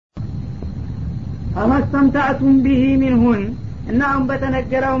አማስተምታቱም ቢሂ ሚንሁን እና አሁን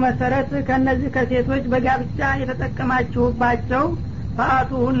በተነገረው መሰረት ከነዚህ ከሴቶች በጋብቻ የተጠቀማችሁባቸው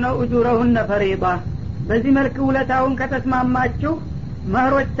ፈአቱሁነ ኡጁረሁነ ፈሪዳ በዚህ መልኩ ውለታውን ከተስማማችሁ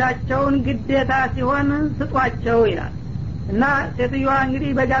መህሮቻቸውን ግዴታ ሲሆን ስጧቸው ይላል እና ሴትዮዋ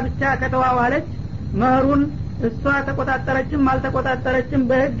እንግዲህ በጋብቻ ከተዋዋለች መህሩን እሷ ተቆጣጠረችም አልተቆጣጠረችም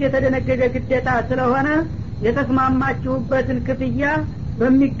በህግ የተደነገገ ግዴታ ስለሆነ የተስማማችሁበትን ክፍያ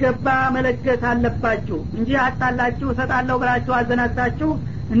በሚገባ መለገስ አለባችሁ እንጂ አጣላችሁ ሰጣለሁ ብላችሁ አዘናታችሁ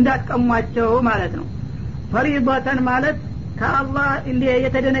እንዳትቀሟቸው ማለት ነው። ፈሪዳተን ማለት ከአላህ እንደ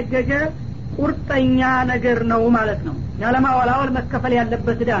የተደነገገ ቁርጠኛ ነገር ነው ማለት ነው። ያለማወላወል መከፈል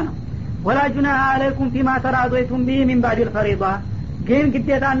ያለበት ዕዳ ነው። ወላ ጁናሃ አለይኩም ፊማ ተራዶይቱም ቢሂ ሚን ባዲል ፈሪዳ ግን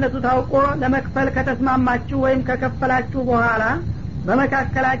ግዴታነቱ ታውቆ ለመክፈል ከተስማማችሁ ወይም ከከፈላችሁ በኋላ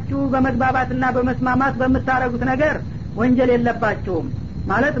በመካከላችሁ በመግባባትና በመስማማት በምታረጉት ነገር ወንጀል የለባችሁም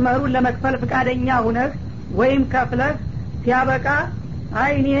ማለት መህሩን ለመክፈል ፍቃደኛ ሁነህ ወይም ከፍለህ ሲያበቃ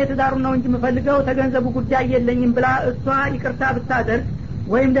አይ እኔ ትዳሩን ነው እንጂ የምፈልገው ተገንዘቡ ጉዳይ የለኝም ብላ እሷ ይቅርታ ብታደርግ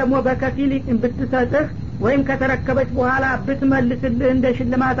ወይም ደግሞ በከፊል ብትሰጥህ ወይም ከተረከበች በኋላ ብትመልስልህ እንደ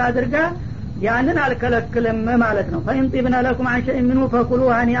ሽልማት አድርጋ ያንን አልከለክልም ማለት ነው። ፈኢንጢብነ ለኩም አን ሸይኢን ሚንሁ ፈኩሉ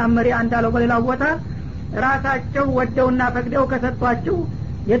ሀኒአን መሪአን እንዳለው በሌላው ቦታ ራሳቸው ወደውና ፈቅደው ከሰጧችሁ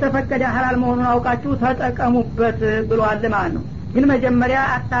የተፈቀደ ሐላል መሆኑን አውቃችሁ ተጠቀሙበት ብሏል ማለት ነው። ግን መጀመሪያ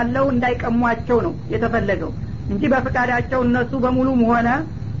አታለው እንዳይቀሟቸው ነው የተፈለገው እንጂ በፍቃዳቸው እነሱ በሙሉም ሆነ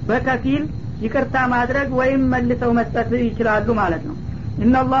በከፊል ይቅርታ ማድረግ ወይም መልሰው መስጠት ይችላሉ ማለት ነው።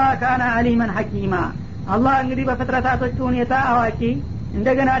 ኢነላህ ካነ አሊመን ሐኪማ አላህ እንግዲህ በፍጥረታቶቹ ሁኔታ አዋቂ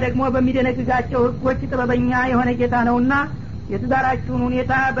እንደገና ደግሞ በሚደነግጋቸው ህጎች ጥበበኛ የሆነ ጌታ ነውና የትዳራችሁን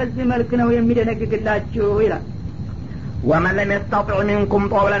ሁኔታ በዚህ መልክ ነው የሚደነግግላችሁ ይላል። ومن لم يستطع منكم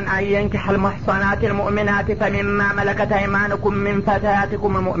طولا أن ينكح المحصنات المؤمنات فمما ملكت أيمانكم من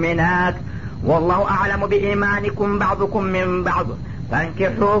فتياتكم المؤمنات والله أعلم بإيمانكم بعضكم من بعض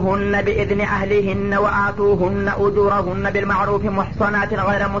فانكحوهن بإذن أهلهن وآتوهن أجورهن بالمعروف محصنات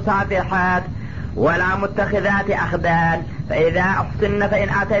غير مسافحات ولا متخذات أخدان فإذا أحصن فإن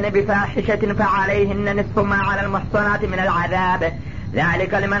أتين بفاحشة فعليهن نصف ما على المحصنات من العذاب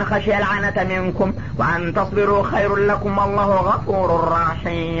ذلك لمن خشي العنة منكم وأن تصبروا خير لكم والله غفور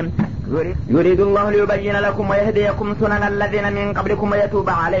رحيم يريد الله ليبين لكم ويهديكم سنن الذين من قبلكم ويتوب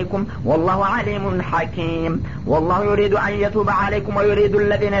عليكم والله عليم حكيم والله يريد أن يتوب عليكم ويريد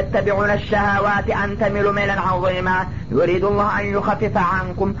الذين يتبعون الشهوات أن تميلوا ميلا عظيما يريد الله أن يخفف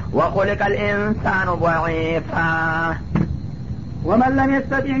عنكم وخلق الإنسان ضعيفا ومن لم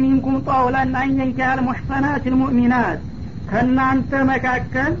يستطع منكم طولا أن ينكح المحصنات المؤمنات ከናንተ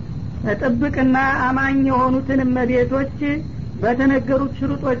መካከል ጥብቅና አማኝ የሆኑትን እመቤቶች በተነገሩት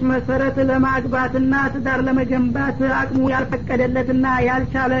ሽሩጦች መሰረት ለማግባትና ትዳር ለመገንባት አቅሙ ያልፈቀደለትና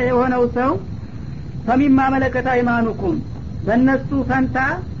ያልቻለ የሆነው ሰው ፈሚማ መለከት አይማኑኩም በእነሱ ፈንታ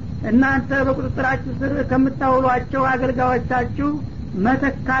እናንተ በቁጥጥራችሁ ስር ከምታውሏቸው አገልጋዮቻችሁ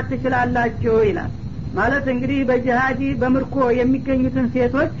መተካት ትችላላችሁ ይላል። ማለት እንግዲህ በጂሃድ በምርኮ የሚገኙትን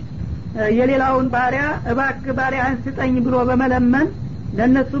ሴቶች የሌላውን ባሪያ እባክ ባሪያህን ስጠኝ ብሎ በመለመን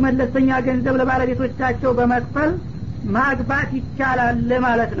ለነሱ መለስተኛ ገንዘብ ለባለቤቶቻቸው በመክፈል ማግባት ይቻላል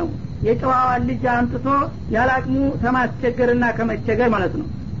ማለት ነው። የጨዋዋን ልጅ አምጥቶ ያላቅሙ ከማስቸገርና ከመቸገር ማለት ነው።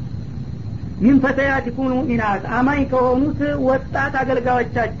 ሚን ፈተያቲኩም ሙእሚናት አማኝ ከሆኑት ወጣት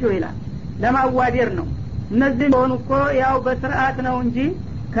አገልጋዮቻችሁ ይላል። ለማዋደር ነው። እነዚህ ሆኑ እኮ ያው በስርዓት ነው እንጂ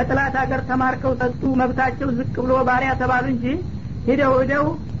ከጥላት ሀገር ተማርከው ተጡ መብታቸው ዝቅ ብሎ ባሪያ ተባሉ እንጂ ሄደው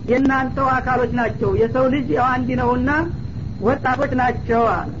የናንተው አካሎች ናቸው። የሰው ልጅ ያው አንድ ነውና ወጣቶች ናቸው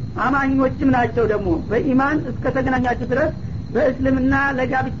አማኞችም ናቸው። ደግሞ በኢማን እስከ ተገናኛችሁ ድረስ በእስልምና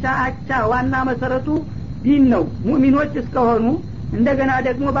ለጋብቻ አቻ ዋና መሰረቱ ዲን ነው። ሙእሚኖች እስከሆኑ እንደገና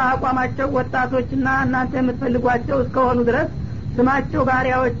ደግሞ በአቋማቸው ወጣቶችና እናንተ የምትፈልጓቸው እስከሆኑ ድረስ ስማቸው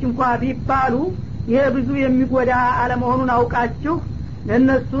ባሪያዎች እንኳን ቢባሉ ይሄ ብዙ የሚጎዳ አለመሆኑን አውቃችሁ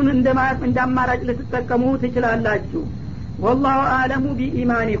ለነሱን እንደማራጭ ልትጠቀሙ ትችላላችሁ። والله أعلم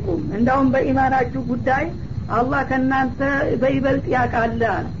بإيمانكم እንደውም በኢማናችሁ ጉዳይ አላህ ከናንተ በይበልጥ ያውቃል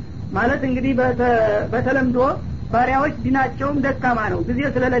ማለት እንግዲህ በተለምዶ ባሪያዎች ዲናቸውም ደካማ ነው። ጊዜ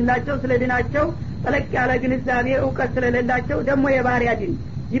ስለሌላቸው ስለ ዲናቸው ጠለቅ ያለ ግንዛቤ እውቀት ስለሌላቸው ደግሞ የባሪያ ዲን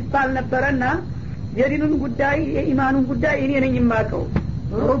ይባል ነበርና የዲኑን ጉዳይ የኢማኑን ጉዳይ እኔ ነኝ የማውቀው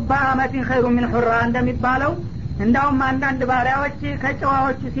ሩባ አመቲን ኸይሩ ሚን ሁራ እንደሚባለው እንዳውም አንዳንድ ባሪያዎች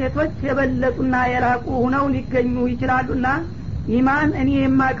ከጨዋዎች ሴቶች የበለጡና የራቁ ሆነው ሊገኙ ይችላሉና ኢማን እኔ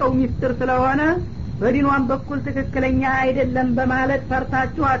የማውቀው ሚስጥር ስለሆነ በዲኗን በኩል ትክክለኛ አይደለም በማለት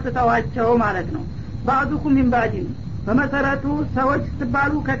ፈርታችሁ አትተዋቸው ማለት ነው። ባዱኩም ሚን ባዲን በመሰረቱ ሰዎች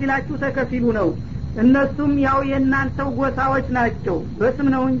ስትባሉ ከፊላችሁ ተከፊሉ ነው። እነሱም ያው የናንተው ጎሳዎች ናቸው። በስም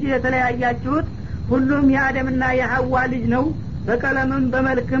ነው እንጂ የተለያያችሁት ሁሉም የአደምና የሐዋ ልጅ ነው በቀለምም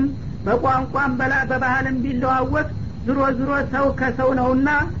በመልክም በቋንቋም በባህልም ቢለዋወጥ ዝሮ ሰው ከሰው ነውና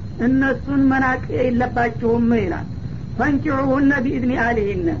እነሱን መናቅ የለባችሁም ይላል ፈንኪዑሁነ ቢኢዝኒ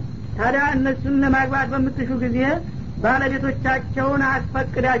አህሊሂነ ታዲያ እነሱን ለማግባት በምትሹ ጊዜ ባለቤቶቻቸውን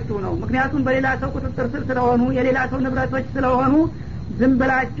አስፈቅዳችሁ ነው ምክንያቱም በሌላ ሰው ቁጥጥር ስር ስለሆኑ የሌላ ሰው ንብረቶች ስለሆኑ ዝም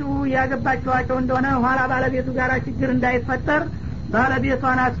ብላችሁ ያገባችኋቸው እንደሆነ ኋላ ባለቤቱ ጋር ችግር እንዳይፈጠር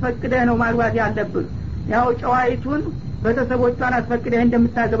ባለቤቷን አስፈቅደህ ነው ማግባት ያለብህ ያው ጨዋይቱን ቤተሰቦቿን አስፈቅደህ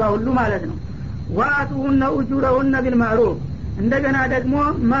እንደምታገባ ሁሉ ማለት ነው ወአቱሁነ ኡጁረሁነ ቢልማዕሩፍ እንደገና ደግሞ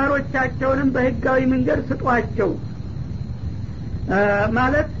መህሮቻቸውንም በህጋዊ መንገድ ስጧቸው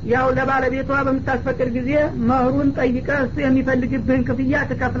ማለት ያው ለባለቤቷ በምታስፈቅድ ጊዜ መህሩን ጠይቀህ እሱ የሚፈልግብህን ክፍያ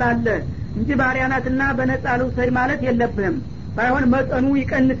ትከፍላለህ እንጂ ባሪያናትና በነጻ ልውሰድ ማለት የለብህም ባይሆን መጠኑ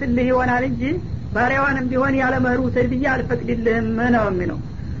ይቀንስልህ ይሆናል እንጂ ባሪያዋንም ቢሆን ያለ መህሩ ውሰድ ብዬ አልፈቅድልህም ነው የሚለው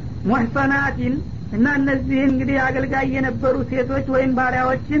ሙህሰናቲን እና እነዚህ እንግዲህ አገልጋይ የነበሩ ሴቶች ወይም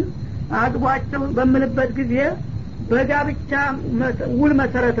ባሪያዎችን አግቧቸው በምልበት ጊዜ በጋብቻ ውል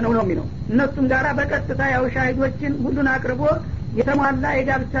መሰረት ነው የሚለው እነሱም ጋራ በቀጥታ ያው ሻሂዶችን ሁሉን አቅርቦ የተሟላ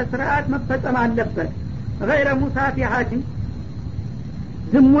የጋብቻ ስርዓት መፈጸም አለበት ገይረ ሙሳፊሃቲን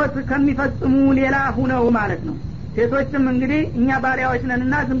ዝሙት ከሚፈጽሙ ሌላ ሁነው ማለት ነው ሴቶችም እንግዲህ እኛ ባሪያዎች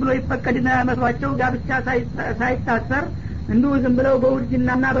ነንና ዝም ብሎ ይፈቀድና መስዋዕቸው ጋብቻ ሳይታሰር እንዲሁ ዝም ብለው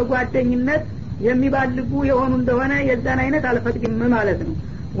በውርጅናና በጓደኝነት የሚባልጉ የሆኑ እንደሆነ የዛን አይነት አልፈቅድም ማለት ነው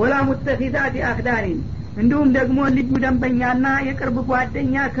ወላ ሙተኺዛቲ አኽዳኒን እንዲሁም ደግሞ ልዩ ደንበኛና የቅርብ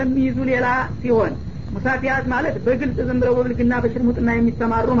ጓደኛ ከሚይዙ ሌላ ሲሆን ሙሳፊያት ማለት በግልጽ ዝም ብለው በብልግና በሽርሙጥና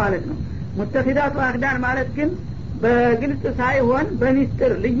የሚሰማሩ ማለት ነው ሙተኺዛቱ አኽዳን ማለት ግን በግልጽ ሳይሆን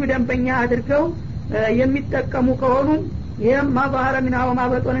በሚስጥር ልዩ ደንበኛ አድርገው የሚጠቀሙ ከሆኑ ይህም ማባህረ ሚናው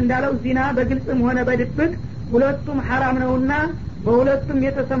ማበጦን እንዳለው ዚና በግልጽም ሆነ በድብቅ ሁለቱም ሐራም ነውና በሁለቱም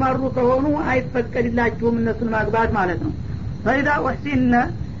የተሰማሩ ከሆኑ አይፈቀድላችሁም እነሱን ማግባት ማለት ነው ፈይዳ ወህሲነ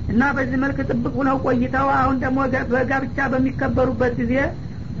እና በዚህ መልክ ጥብቅ ሆነው ቆይተው አሁን ደግሞ በጋብቻ በሚከበሩበት ጊዜ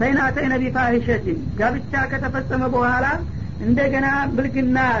ፈይናተይነ ቢፋሂሸቲን ጋብቻ ከተፈጸመ በኋላ እንደገና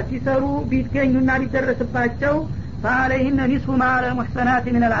ብልግና ሲሰሩ ቢገኙና ቢደረስባቸው ፈአለይሂነ ኒስፉ ማለ ሙህሰናት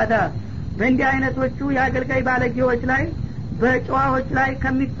ምን አልዓዛብ በእንዲህ አይነቶቹ የአገልጋይ ባለጌዎች ላይ በጨዋዎች ላይ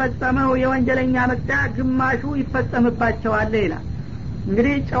ከሚፈጸመው የወንጀለኛ መቅጫ ግማሹ ይፈጸምባቸዋል ይላል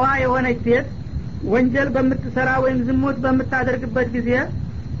እንግዲህ ጨዋ የሆነች ሴት ወንጀል በምትሰራ ወይም ዝሙት በምታደርግበት ጊዜ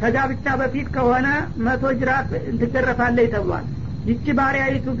ከጋብቻ በፊት ከሆነ 100 ጅራፍ ትገረፋለች ተብሏል ይቺ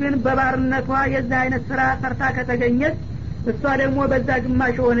ባሪያይቱ ግን በባርነቷ የዛ አይነት ስራ ሰርታ ከተገኘች እሷ ደግሞ በዛ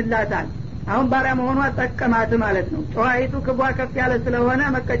ግማሽ ይሆንላታል አሁን ባሪያ መሆኗ ጠቀማት ማለት ነው ጨዋይቱ ክቧ ከፍ ያለ ስለሆነ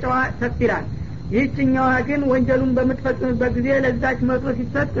መቀጫዋ ሰፊ ይላል ይህችኛዋ ግን ወንጀሉን በምትፈጽምበት ጊዜ ለዛች 100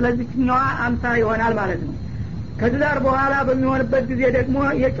 ሲሰጥ ለዚህኛዋ 50 ይሆናል ማለት ነው ከትዳር በኋላ በሚሆንበት ጊዜ ደግሞ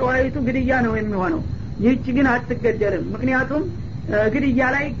የጨዋይቱ ግድያ ነው የሚሆነው ይህች ግን አትገደልም ምክንያቱም ግድያ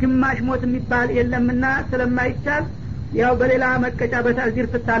ላይ ግማሽ ሞት የሚባል የለምና ስለማይቻል ያው በሌላ መቀጫ በታዚር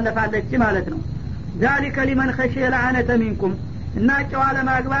ትታለፋለች ማለት ነው ذلك لمن خشي لعنة منكم እና ጨዋ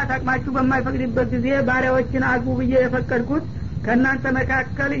ለማግባት አቅማችሁ በማይፈቅድበት ጊዜ ባሪያዎችን አግቡ ብዬ የፈቀድኩት ከእናንተ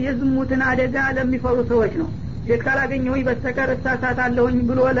መካከል የዝሙትን አደጋ ለሚፈሩ ሰዎች ነው ሴት ካላገኘሁኝ በስተቀር እሳሳታለሁኝ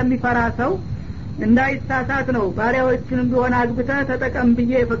ብሎ ለሚፈራ ሰው እንዳይሳሳት ነው ባሪያዎችንም ቢሆን አግብተህ ተጠቀም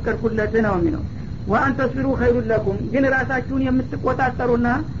ብዬ የፈቀድኩለት ነው የሚለው ወአን ተስቢሩ ኸይሩን ለኩም ግን ራሳችሁን የምትቆጣጠሩና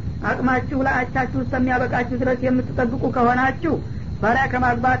አቅማችሁ ለአቻችሁ እስከሚያበቃችሁ ድረስ የምትጠብቁ ከሆናችሁ ባሪያ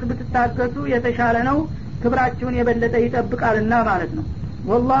ከማግባት ብትታገሱ የተሻለ ነው ክብራችሁን የበለጠ ይጠብቃልና ማለት ነው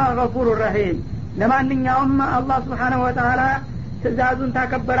ወላሂ ገፉር ረሂም ለማንኛውም አላህ Subhanahu Wa Ta'ala ትእዛዙን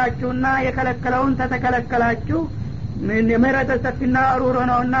ታከበራችሁና የከለከለውን ተተከለከላችሁ ምህረተ ሰፊና ሩህሩህ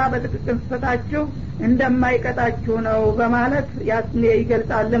ነውና በትክክል ስጣችሁ እንደማይቀጣችሁ ነው በማለት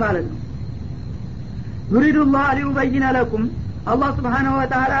ይገልጻል ማለት ነው ዩሪዱላህ ሊዩበይነ ለኩም አላህ Subhanahu Wa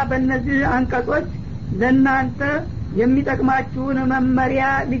Ta'ala በእነዚህ አንቀጾች ለእናንተ የሚጠቅማችሁን መመሪያ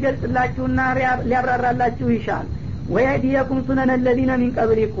ሊገልጽላችሁና ሊያብራራላችሁ ይሻል ወየህዲየኩም ሱነነ الذين من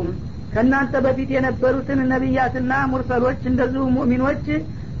قبلكم ከናንተ በፊት የነበሩትን ነብያትና ሙርሰሎች እንደዚሁ ሙእሚኖች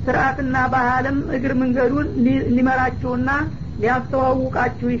ስርዓትና ባህልም እግር መንገዱን ሊመራችሁና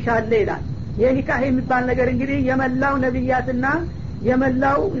ሊያስተዋውቃችሁ ይሻል ይላል የኒካህ የሚባል ነገር እንግዲህ የመላው ነብያትና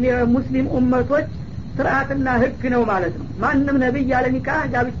የመላው ሙስሊም ኡመቶች ስርዓትና ህግ ነው ማለት ነው ማንንም ነብይ ያለ ኒካህ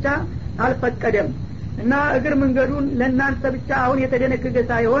ጋብቻ አልፈቀደም እና እግር መንገዱን ለናንተ ብቻ አሁን የተደነገገ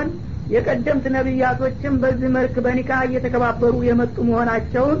ሳይሆን የቀደምት ነብያቶችም በዚህ መልክ በኒካህ እየተከባበሩ የመጡ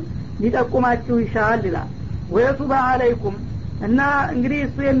መሆናቸውን ሊጠቁማችሁ ይሻል ይላል ወየቱባ አለይኩም እና እንግዲህ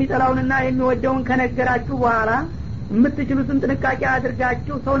እሱ የሚጠላውንና የሚወደውን ከነገራችሁ በኋላ የምትችሉትን ጥንቃቄ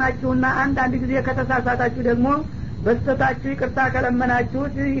አድርጋችሁ ሰው ናችሁና አንድ ጊዜ ከተሳሳታችሁ ደግሞ በስተታችሁ ይቅርታ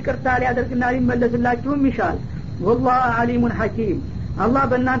ከለመናችሁት ይቅርታ ሊያደርግና ሊመለስላችሁም ይሻል። ወላሁ አሊሙን ሐኪም አላህ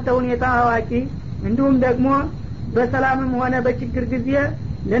በእናንተ ሁኔታ አዋቂ እንዲሁም ደግሞ በሰላምም ሆነ በችግር ጊዜ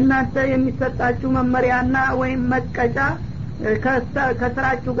ለእናንተ የሚሰጣችሁ መመሪያና ወይም መቀጫ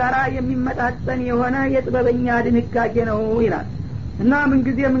ከስራችሁ ጋር የሚመጣጠን የሆነ የጥበበኛ ድንጋጌ ነው ይላል። እና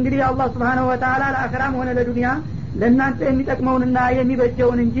ምንጊዜም እንግዲህ አላህ Subhanahu Wa Ta'ala ለአኺራም ሆነ ለዱንያ ለእናንተ የሚጠቅመውንና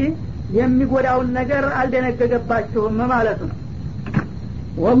የሚበጀውን እንጂ የሚጎዳውን ነገር አልደነገገባችሁም ማለት ነው።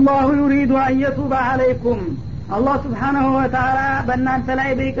 والله يريد ان يتوب عليكم አላህ Subhanahu Wa Ta'ala በእናንተ ላይ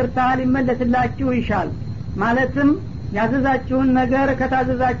በይቅርታ ሊመለስላችሁ ይሻል። ማለትም ያዘዛችሁን ነገር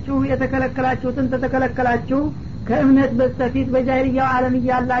ከታዘዛችሁ የተከለከላችሁትን ተተከለከላችሁ ከእምነት በስተፊት በጃሂልያው ዓለም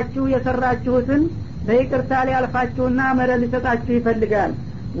ያላችሁ የሰራችሁትን በይቅርታ ሊያልፋችሁና መረል ሊሰጣችሁ ይፈልጋል።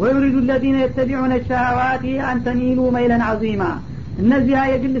 ويريد الذين يتبعون الشهوات أن تميلوا ميلا عظيما እነዚያ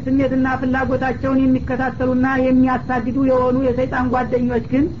የግል ስሜትና ፍላጎታቸውን የሚከታተሉና የሚያሳድዱ የሆኑ የሰይጣን ጓደኞች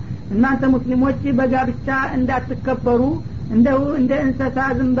ግን እናንተ ሙስሊሞች በጋብቻ እንዳትከበሩ እንደ እንስሳ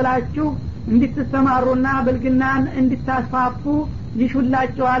ዝም ብላችሁ እንድትሰማሩና ብልግናን እንድታስፋፉ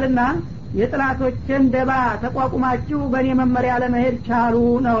ይሹላችኋልና የጥላቶችን ደባ ተቋቁማችሁ በእኔ መመሪያ ለመሄድ ቻሉ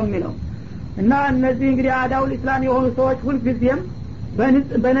ነው የሚለው። እና እነዚህ እንግዲህ አዳውል እስላም የሆኑ ሰዎች ሁልጊዜም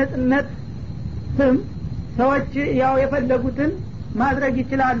በነጽነት ስም ሰዎች ያው የፈለጉትን ማድረግ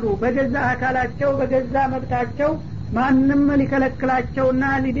ይችላሉ በገዛ አካላቸው በገዛ መብታቸው ማንንም ሊከለክላቸውና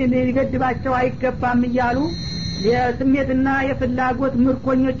ሊገድባቸው አይገባም እያሉ የስሜትና የፍላጎት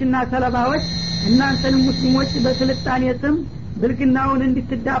ምርኮኞችና ሰለባዎች እናንተንም ሙስሊሞች በስልጣኔ ስም ብልግናውን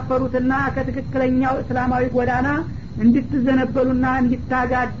እንድትዳፈሩትና ከትክክለኛው እስላማዊ ጎዳና እንድትዘነበሉና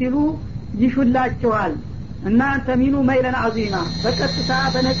እንድታጋድሉ ይሹላችኋል። እና ተሚኑ መይለን አዚማ በቀጥታ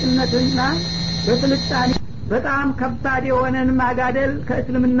በነጭነትና በስልጣኔ በጣም ከባድ የሆነን ማጋደል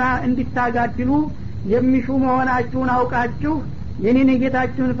ከእስልምና እንድታጋድሉ የሚሹ መሆናችሁን አውቃችሁ የኔን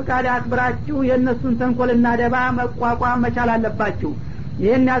የጌታችሁን ፍቃድ አክብራችሁ የእነሱን ተንኮልና ደባ መቋቋም መቻል አለባችሁ።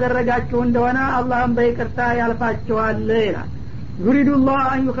 ይህን ያደረጋችሁ እንደሆነ አላህም በይቅርታ ያልፋችኋል ይላል። يريد الله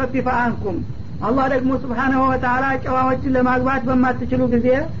أن يخفف عنكم አላህ ደግሞ Subhanahu Wa Ta'ala ጨዋዎችን ለማግባት በማትችሉ ጊዜ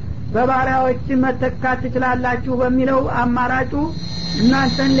በባሪያዎች መተካት ትችላላችሁ በሚለው አማራጩ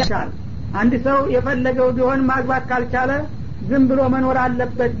እናንተን ሊያቻል አንድ ሰው የፈለገው ቢሆን ማግባት ካልቻለ ዝም ብሎ መኖር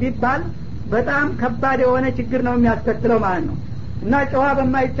አለበት ቢባል በጣም ከባድ የሆነ ችግር ነው የሚያስከትለው ማለት ነው። እና ጨዋ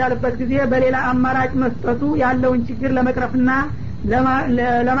በማይቻልበት ጊዜ በሌላ አማራጭ መስጠቱ ያለውን ችግር ለመቅረፍና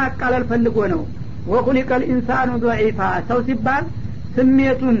ለማቃለል ፈልጎ ነው። وخلق الانسان ضعيفا ሰው ሲባል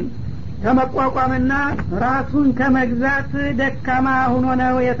ስሜቱን ከመቋቋምና ራሱን ከመግዛት ደካማ ሆኖ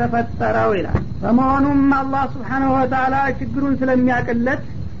ነው የተፈጠረው ይላል። በመሆኑም አላህ Subhanahu Wa Ta'ala ችግሩን ስለሚያቀለት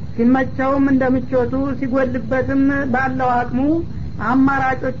ሲመቸውም እንደምቾቱ ሲጎልበትም ባለው አቅሙ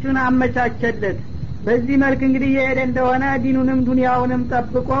አማራጮቹን አመቻቸለት። በዚህ መልክ እንግዲህ የሄደ እንደሆነ ዲኑንም ዱንያውንም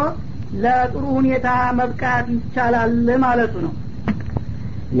ጠብቆ ለጥሩ ሁኔታ መብቃት ይቻላል ማለቱ ነው።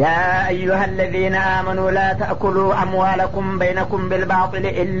 يا أيها الذين آمنوا لا تأكلوا أموالكم بينكم بالباطل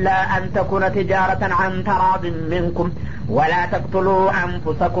إلا أن تكون تجارة عن تراض منكم ولا تقتلوا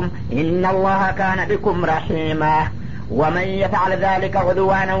أنفسكم إن الله كان بكم رحيما ومن يفعل ذلك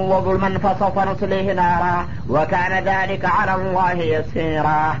عدوانا وظلما فسوف نصليه نارا وكان ذلك على الله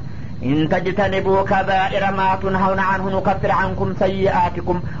يسيرا إن تجتنبوا كبائر ما تنهون عنه نكفر عنكم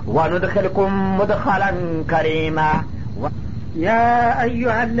سيئاتكم وندخلكم مدخلا كريما يا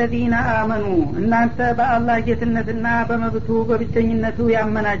أيها الذين آمنوا እናንተ በአላህ ጌትነትና በመብቱ በብቸኝነቱ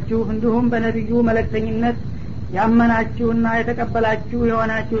ያመናችሁ እንዲሁም በነብዩ መልእክተኝነት ያመናችሁና የተቀበላችሁ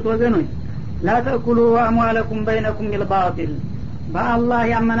የሆናችሁት ወገኖች لا تأكلوا أموالكم بينكم بالباطل በአላህ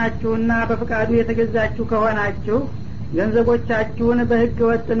ያመናችሁና በፍቃዱ የተገዛችሁ ከሆናችሁ ገንዘቦቻችሁን በህገ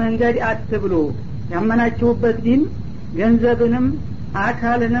ወጥ መንገድ አትብሉ። ያመናችሁበት ዲን ገንዘብንም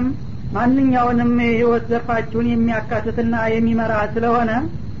አካልንም ማንኛውንም የህይወት ዘርፋችሁን የሚያካትትና የሚመራ ስለሆነ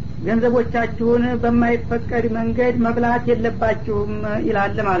ገንዘቦቻችሁን በማይፈቀድ መንገድ መብላት የለባችሁም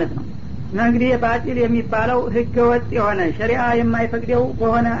ይላል ማለት ነው። እንግዲህ ባጢል የሚባለው ህገ ወጥ የሆነ ሸሪዓ የማይፈቅደው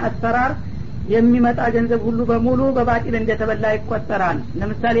በሆነ አሰራር የሚመጣ ገንዘብ ሁሉ በሙሉ በባጢል እንደተበላ ይቆጠራል።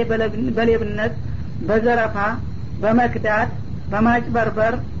 ለምሳሌ በሌብነት፣ በዘረፋ፣ በመክዳት፣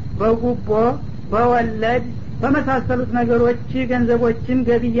 በማጭበርበር፣ በጉቦ፣ በወለድ በመሳሰሉት ነገሮች ገንዘቦችን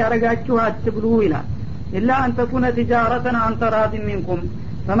ገቢ ያረጋችሁ አትብሉ ይላል። ኢላ አንተ ኩነ ትጃረተን አንተራድ ሚንኩም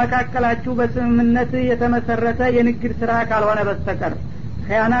በመካከላችሁ በስምምነት የተመሰረተ የንግድ ስራ ካልሆነ በስተቀር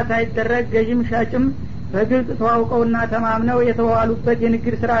ኺያና ሳይደረግ ገዥም ሻጭም በግልጽ ተዋውቀውና ተማምነው የተዋሉበት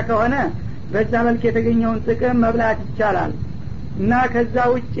የንግድ ስራ ከሆነ በዛ መልክ የተገኘውን ጥቅም መብላት ይቻላል። እና ከዛ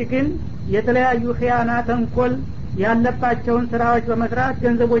ውጭ ግን የተለያዩ ኺያና ተንኮል ያለባቸውን ስራዎች በመስራት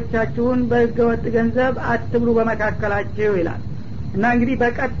ገንዘቦቻችሁን በህገወጥ ገንዘብ አትብሉ በመካከላችሁ ይላል እና እንግዲህ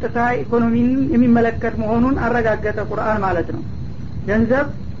በቀጥታ ኢኮኖሚን የሚመለከት መሆኑን አረጋገጠ ቁርአን ማለት ነው። ገንዘብ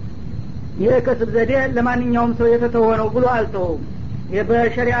የከስብ ዘዴ ለማንኛውም ሰው የተተወነው ብሎ አልተወውም።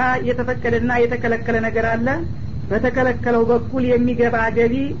 በሸሪዓ የተፈቀደና የተከለከለ ነገር አለ። በተከለከለው በኩል የሚገባ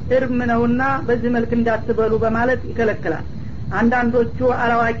ገቢ እርም ነውና በዚህ መልክ እንዳትበሉ በማለት ይከለክላል። አንዳንዶቹ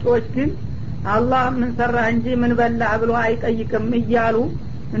አላዋቂዎች ግን አላህ ምን ሰራህ እንጂ ምን በላህ ብሎ አይጠይቅም እያሉ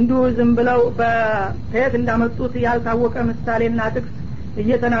እንዲሁ ዝም ብለው በከየት እንዳመጡት ያልታወቀ ምሳሌና ጥቅስ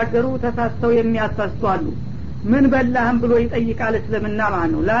እየተናገሩ ተሳስተው የሚያሳስቱ አሉ። ምን በላህም ብሎ ይጠይቃል እስልምና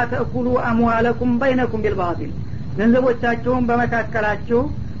ማለት ነው። ላ ተእኩሉ አምዋለኩም በይነኩም ቢልባጢል ገንዘቦቻችሁን በመካከላችሁ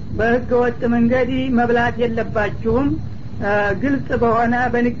በህገ ወጥ መንገድ መብላት የለባችሁም ግልጽ በሆነ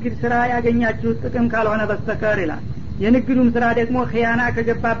በንግድ ስራ ያገኛችሁት ጥቅም ካልሆነ በስተቀር ይላል። የንግዱም ስራ ደግሞ ኺያና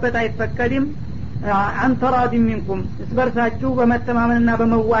ከገባበት አይፈቀድም። አንተራዲ ሚንኩም እስበርሳችሁ በመተማመንና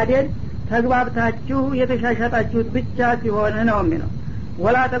በመዋደድ ተግባብታችሁ የተሻሻጣችሁት ብቻ ሲሆን ነው የሚለው።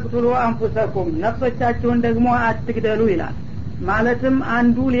 ወላ ተቅቱሉ አንፉሰኩም ነፍሶቻችሁን ደግሞ አትግደሉ ይላል። ማለትም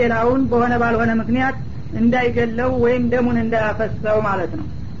አንዱ ሌላውን በሆነ ባልሆነ ምክንያት እንዳይገለው ወይም ደሙን እንዳያፈሰው ማለት ነው።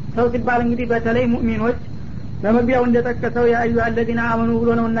 ሰው ሲባል እንግዲህ በተለይ ሙእሚኖች በመግቢያው እንደተጠቀሰው ያዩ አለዚና አመኑ ብሎ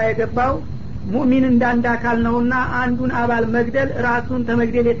ነውና የገባው ሙእሚን እንዳንድ አካል ነውና አንዱን አባል መግደል ራሱን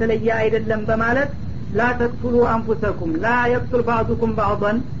ተመግደል የተለየ አይደለም በማለት ላ ተቅቱሉ አንፉሰኩም ላ የቅቱል ባዕዱኩም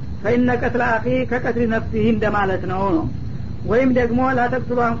ባዕضን ፈኢነ ቀትለ አኺ ከቀትል ነፍሲሂ እንደማለት ነው ነው። ወይም ደግሞ ላ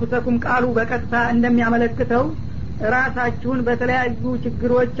ተቅቱሉ አንፉሰኩም ቃሉ በቀጥታ እንደሚያመለክተው ራሳችሁን በተለያዩ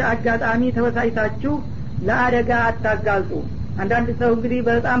ችግሮች አጋጣሚ ተበሳጭታችሁ ለአደጋ አታጋልጡ። አንዳንድ ሰው እንግዲህ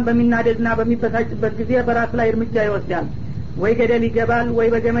በጣም በሚናደድና በሚበሳጭበት ጊዜ በራስ ላይ እርምጃ ይወስዳል። ወይ ገደል ይገባል፣ ወይ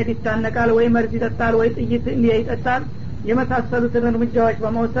በገመድ ይታነቃል፣ ወይ መርዝ ይጠጣል፣ ወይ ጥይት ይጠጣል። የመሳሰሉትን እርምጃዎች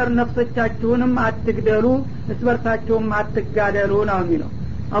በመውሰድ ነፍሶቻችሁንም አትግደሉ እስበርሳችሁም አትጋደሉ ነው የሚለው።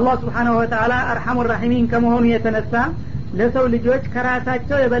 አላህ Subhanahu Wa Ta'ala አርሐሙ ረሂሚን ከመሆኑ የተነሳ ለሰው ልጆች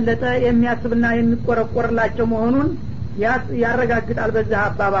ከራሳቸው የበለጠ የሚያስብና የሚቆረቆርላቸው መሆኑን ያረጋግጣል። በዛ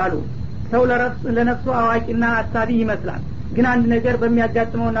አባባሉ ሰው ለነፍሱ አዋቂና አሳቢ ይመስላል፣ ግን አንድ ነገር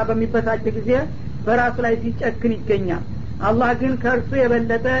በሚያጋጥመውና በሚበሳጭ ጊዜ በራሱ ላይ ሲጨክን ይገኛል። አላህ ግን ከእርሱ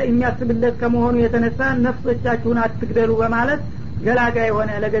የበለጠ የሚያስብለት ከመሆኑ የተነሳ ነፍሶቻችሁን አትግደሉ በማለት ገላጋ የሆነ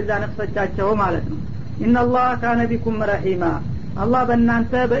ለገዛ ነፍሶቻቸው ማለት ነው። ኢነላህ ካነ ቢኩም ረሂማ አላህ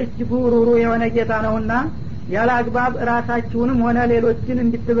በእናንተ በእጅጉ ሩሩ የሆነ ጌታ ነውና ያለ አግባብ ራሳችሁንም ሆነ ሌሎችን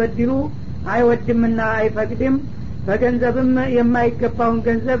እንድትበድሉ አይወድምና አይፈቅድም። በገንዘብም የማይገባውን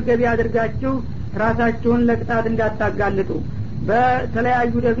ገንዘብ ገቢ አድርጋችሁ ራሳችሁን ለቅጣት እንዳታጋልጡ።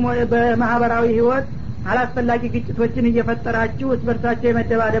 በተለያዩ ደግሞ በማህበራዊ ህይወት አላስፈላጊ ግጭቶችን እየፈጠራችሁ እስበርሳችሁ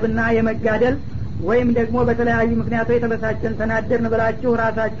የመደባደብና የመጋደል ወይም ደግሞ በተለያዩ ምክንያቶች የተበሳጨን ተናደርን ብላችሁ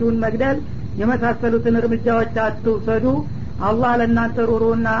ራሳችሁን መግደል የመሳሰሉትን እርምጃዎች አትውሰዱ። አላህ ለእናንተ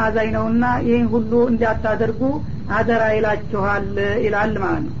ሩሩና አዛኝ ነውና ይህን ሁሉ እንዳታደርጉ አደራ ይላችኋል ይላል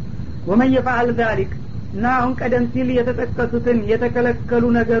ማለት ነው። ወመን ይፈዓል ذلك እና አሁን ቀደም ሲል የተጠቀሱትን የተከለከሉ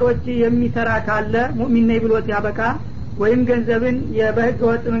ነገሮች የሚሰራ ካለ ሙእሚን ነኝ ብሎ ሲያበቃ ወይም ገንዘብን በህገ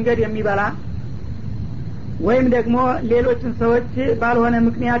ወጥ መንገድ የሚበላ ወይም ደግሞ ሌሎችን ሰዎች ባልሆነ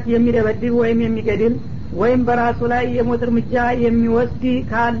ምክንያት የሚደበድብ ወይም የሚገድል ወይም በራሱ ላይ የሞት እርምጃ የሚወስድ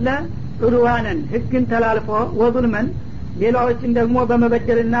ካለ ዑድዋንን ህግን ተላልፎ ወዙልመን ሌላዎችን ደግሞ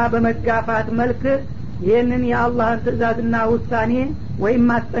በመበደልና በመጋፋት መልክ ይህንን የአላህን ትእዛዝና ውሳኔ ወይም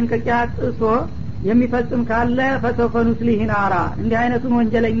ማስጠንቀቂያ ጥሶ የሚፈጽም ካለ ፈሰውፈ ኑስሊሂ ናራ እንዲህ አይነቱን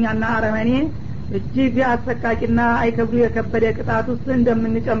ወንጀለኛና አረመኔ እጅግ አሰቃቂና አይከብዱ የከበደ ቅጣት ውስጥ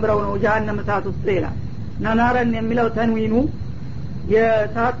እንደምንጨምረው ነው ጀሃነም እሳት ውስጥ ይላል። ናራን የሚለው ተንዊኑ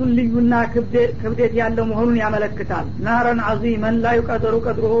የእሳቱን ልዩና ክብደት ያለው መሆኑን ያመለክታል። ናራን ዐዚመን ላ ይቀደሩ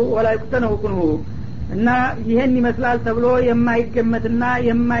ቀድሩሁ ወላ ይቁተነው ኩንሁ እና ይሄን ይመስላል ተብሎ የማይገመትና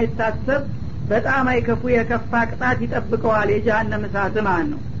የማይታሰብ በጣም አይከፉ የከፋ ቅጣት ይጠብቀዋል የጀሃነም እሳት ማለት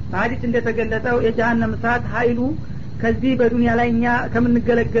ነው። በሐዲስ እንደተገለጸው የጀሃነም እሳት ኃይሉ ከዚህ በዱንያ ላይ እኛ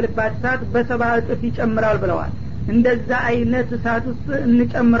ከምንገለገልባት እሳት በሰባ እጥፍ ይጨምራል ብለዋል። እንደዛ አይነት እሳት ውስጥ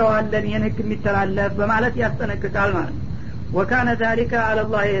እንጨምረዋለን ይህን ህግ የሚተላለፍ በማለት ያስጠነቅቃል ማለት ነው። ወካነ ذلك على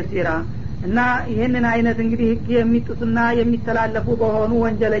الله يسيرا እና ይህንን አይነት እንግዲህ ህግ የሚጥሱና የሚተላለፉ በሆኑ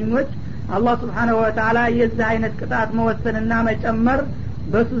ወንጀለኞች አላህ Subhanahu Wa Ta'ala የዚህ አይነት ቅጣት መወሰንና መጨመር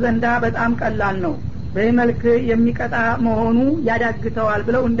በሱ ዘንዳ በጣም ቀላል ነው። በመልክ የሚቀጣ መሆኑ ያዳግተዋል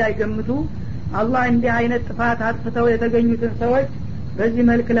ብለው እንዳይገምቱ አላህ እንዲህ አይነት ጥፋት አጥፍተው የተገኙትን ሰዎች በዚህ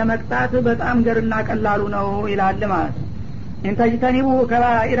መልክ ለመቅጣት በጣም ገርና ቀላሉ ነው ይላል ማለት ነው። እንታጅተኒቡ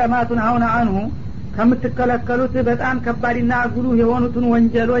ከባኢረ ማ ቱንሀውነ አንሁ ከምትከለከሉት በጣም ከባድና ጉሉህ የሆኑትን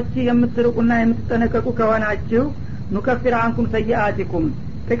ወንጀሎች የምትርቁና የምትጠነቀቁ ከሆናችሁ ኑከፍር አንኩም ሰይአቲኩም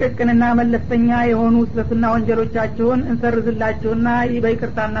ጥቅቅንና መለስተኛ የሆኑ ስለትና ወንጀሎቻችሁን እንሰርዝላችሁና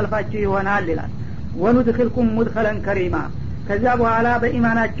በይቅርታ እናልፋችሁ ይሆናል ይላል። ወኑድኺልኩም ሙድኸለን ከሪማ ከዛ በኋላ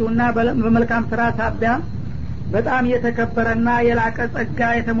በኢማናችሁና በመልካም ስራ ሳቢያ በጣም የተከበረና የላቀ ጸጋ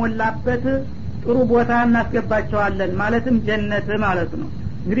የተሞላበት ጥሩ ቦታ እናስገባቸዋለን ማለትም ጀነት ማለት ነው።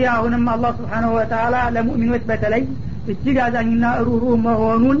 እንግዲህ አሁንም አላህ Subhanahu Wa Ta'ala ለሙእሚኖች በተለይ እጅግ አዛኝና ሩህሩህ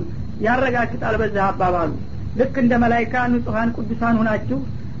መሆኑን ያረጋግጣል በዚህ አባባሉ። ልክ እንደ መላእክት ንጹሃን ቅዱሳን ሆናችሁ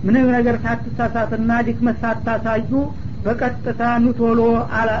ምንም ነገር ሳትሳሳትና ድክመት ሳታሳዩ በቀጥታ ኑቶሎ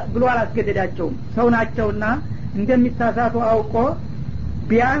ብሎ አላስገደዳቸውም። ሰው ናቸውና እንደሚሳሳቱ አውቆ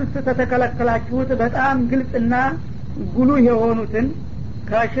ቢያንስ ተተከለከላችሁት በጣም ግልጽና ጉሉ የሆኑትን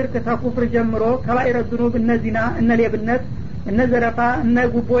ከሽርክ ተኩፍር ጀምሮ ከባይረ ذنوب እነዚህና እነሌብነት እነዘረፋ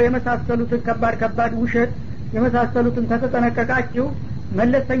እነጉቦ የመሳሰሉትን ከባድ ውሸት የመሳሰሉትን ተተጠነቀቃችሁ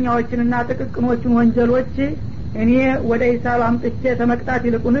መለስተኛዎችንና ጥቅቅሞችን ወንጀሎች እኔ ወደ ሂሳብ አምጥቼ ተመቅጣት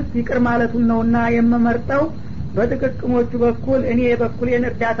ይልቁንስ ይቅር ማለቱን ነውና የምመርጠው በጥቅቅሞቹ በኩል እኔ በኩሌን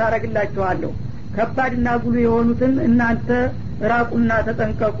እርዳታ አረግላችኋለሁ። ከባድና ጉሉ የሆኑትን እናንተ ራቁና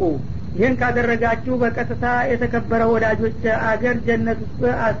ተጠንቀቁ። ይህን ካደረጋችሁ በቀጥታ የተከበረ ወዳጆች አገር ጀነት ውስጥ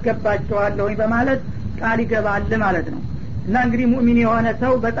አስገባችኋለሁ በማለት ቃል ይገባል ማለት ነው። እና እንግዲህ ሙእሚን የሆነ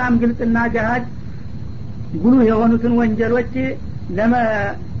ሰው በጣም ግልጽና ገሃድ ጉሉ የሆኑትን ወንጀሎች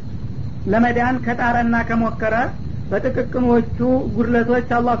ለመዳን ከጣረና ከሞከረ በጥቅቅሞቹ ጉድለቶች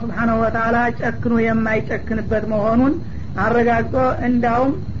አላህ Subhanahu Wa Ta'ala ጨክኖ የማይጨክንበት መሆኑን አረጋግጦ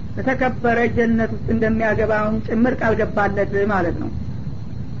እንዳውም የተከበረ ጀነት ውስጥ እንደሚያገባውን ጭምር ቃል ገባለት ማለት ነው።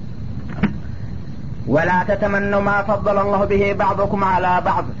 ولا تتمنوا ما فضل الله به بعضكم على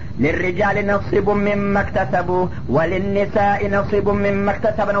بعض للرجال نصيب مما اكتسبوا وللنساء نصيب مما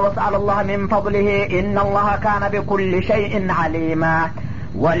اكتسبن واسألوا الله من فضله إن الله كان بكل شيء عليما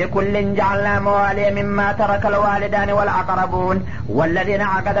ولكل جعلنا موالي مما ترك الوالدان والأقربون والذين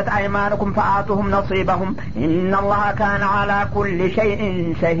عقدت أيمانكم فآتوهم نصيبهم إن الله كان على كل شيء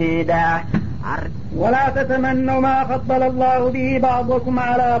شهيدا ولا تتمنوا ما فضل الله به بعضكم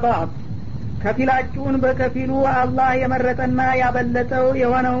على بعض ከፊላችሁን በከፊሉ አላህ የመረጠና ያበለጠው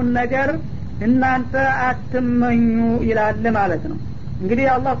የሆነውን ነገር እናንተ አትመኙ ይላል ማለት ነው። እንግዲህ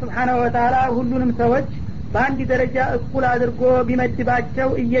አላህ Subhanahu Wa Ta'ala ሁሉንም ሰዎች በአንድ ደረጃ እኩል አድርጎ ቢመድባቸው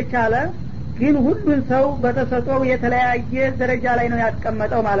እየቻለ ግን ሁሉን ሰው በተሰጠው የተለያየ ደረጃ ላይ ነው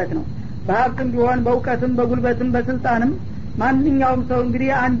ያስቀመጠው ማለት ነው። በሀብትም ቢሆን በእውቀትም በጉልበትም በስልጣንም ማንኛውም ሰው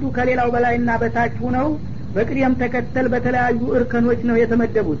እንግዲህ አንዱ ከሌላው በላይና በታች ሆነው በቅደም ተከተል በተለያዩ እርከኖች ነው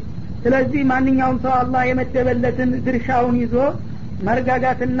የተመደቡት። ስለዚህ ማንኛውም ሰው አላህ የመደበለትን ድርሻውን ይዞ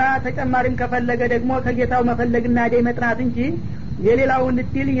መርጋጋትና ተጨማሪም ከፈለገ ደግሞ ከጌታው መፈለግና ደይ መጥናት እንጂ የሌላውን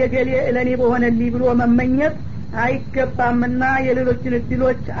እድል የገሌ ለኔ በሆነልኝ ብሎ መመኘት አይገባምና የሌሎችን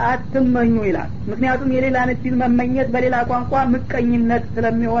እድሎች አትመኙ ይላል። ምክንያቱም የሌላን እድል መመኘት በሌላ ቋንቋ ምቀኝነት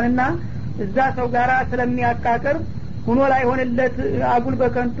ስለሚሆንና እዛ ሰው ጋራ ስለሚያቃቅር ሆኖ ላይ ሆነለት አጉል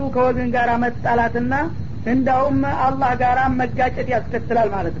በከንቱ ከወገን ጋራ መጣላትና እንዳውም አላህ ጋራ መጋጨት ያስከትላል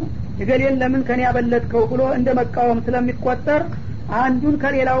ማለት ነው። እገሌን ለምን ከኔ ያበለጥከው ብሎ እንደ መቃወም ስለሚቆጠር አንዱን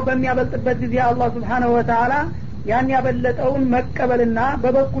ከሌላው በሚያበልጥበት ጊዜ አላህ Subhanahu Wa Ta'ala ያን ያበለጠውን መቀበልና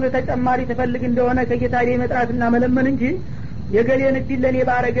በበኩል ተጨማሪ ተፈልግ እንደሆነ ከጌታ ላይ መጥራትና መለመን እንጂ የገሌን እድል ለኔ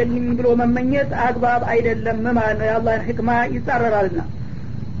ባረገልኝ ብሎ መመኘት አግባብ አይደለም ማለት ነው። የአላህን ህክማ ይጻረራልና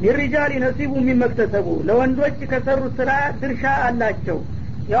ለሪጃል ነሲቡ ሚመክተሰቡ ለወንዶች ከሰሩ ስራ ድርሻ አላቸው።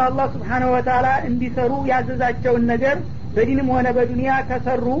 ያ አላህ Subhanahu Wa Ta'ala እንዲሰሩ ያዘዛቸውን ነገር በዲንም ሆነ በዱንያ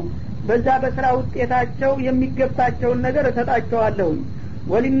ከሰሩ በዛ በስራ ውጤታቸው የሚገባቸውን ነገር እሰጣቸዋለሁ።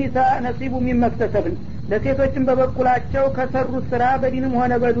 ወልኒሳ ነሲቡ ሚመክተሰብን ለሴቶችም በበኩላቸው ከሰሩት ስራ በዲንም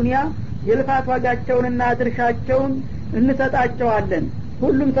ሆነ በዱንያ የልፋት ዋጋቸውንና ድርሻቸውን እንሰጣቸዋለን።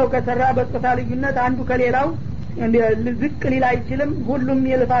 ሁሉም ሰው ከሰራ በጾታ ልዩነት አንዱ ከሌላው ዝቅ ሊል አይችልም። ሁሉም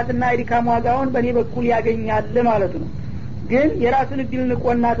የልፋትና የድካም ዋጋውን በኔ በኩል ያገኛል ማለት ነው። ግን የራሱን እድል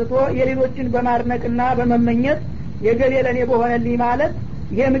ንቆና ትቶ የሌሎችን በማድነቅና በመመኘት የገሌ ለኔ በሆነልኝ ማለት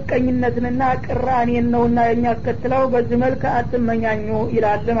የምቀኝነትንና ቅራኔን ነውና የሚያስከትለው። በዚህ መልኩ አትመኛኙ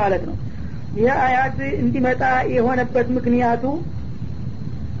ይላል ማለት ነው። ይህ አያት እንዲመጣ የሆነበት ምክንያቱ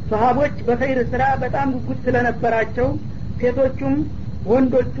ሰሃቦች በኸይር ስራ በጣም ጉጉት ስለነበራቸው ሴቶቹም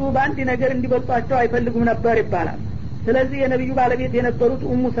ወንዶቹ በአንድ ነገር እንዲበልጧቸው አይፈልጉም ነበር ይባላል። ስለዚህ የነብዩ ባለቤት የነበሩት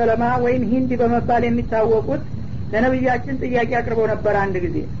ኡሙ ሰለማ ወይም ሂንድ በመባል የሚታወቁት ለነብያችን ጥያቄ አቅርበው ነበር አንድ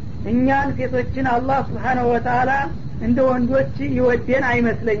ጊዜ እኛን ሴቶችን አላህ Subhanahu Wa Ta'ala እንደ ወንዶች ይወደን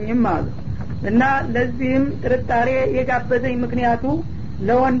አይመስለኝም አሉ። እና ለዚህም ጥርጣሬ የጋበዘኝ ምክንያቱ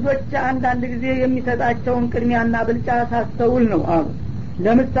ለወንዶች አንዳንድ ጊዜ የሚሰጣቸውን ቅድሚያና ብልጫ ሳስተውል ነው አሉ።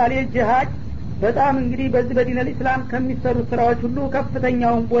 ለምሳሌ ጂሃድ በጣም እንግዲህ በዚህ በዲነል ኢስላም ከሚሰሩ ስራዎች ሁሉ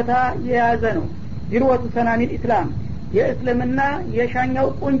ከፍተኛውን ቦታ የያዘ ነው። ዚርወቱ ሰናኒል ኢስላም የእስልምና የሻኛው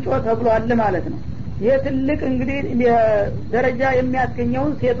ቁንጮ ተብሏል ማለት ነው። ይህ ትልቅ እንግዲህ ደረጃ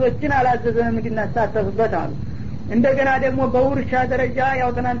የሚያስገኘውን ሴቶችን አላዘዘንም እንድናሳተፍበት አሉ። እንደገና ደግሞ በውርሻ ደረጃ ያው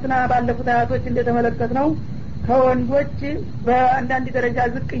ትናንትና ባለፉት አያቶች እንደተመለከትነው ከወንዶች በአንዳንድ ደረጃ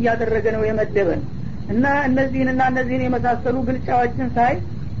ዝቅ እያደረገ ነው የመደበን እና እነዚህን የመሳሰሉ ግልጫዎችን ሳይ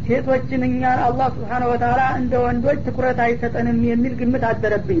ሴቶችን እኛን አላህ Subhanahu Wa Ta'ala እንደ ወንዶች ትኩረት አይሰጠንም የሚል ግምት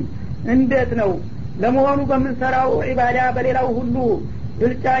አደረብኝ። እንዴት ነው ለመሆኑ በምንሰራው ዒባዳ በሌላው ሁሉ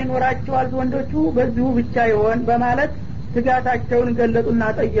ብልጫ ይኖራቸዋል ወንዶቹ በዚሁ ብቻ ይሆን በማለት ስጋታቸውን ገለጡና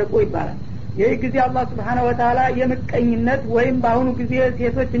ጠየቁ ይባላል። ይህ ጊዜ አላህ Subhanahu Wa Ta'ala የምቀኝነት ወይም በአሁኑ ጊዜ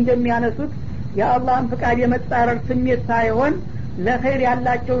ሴቶች እንደሚያነሱት የአላህን ፍቃድ የመጻረር ስሜት ሳይሆን ለኸይር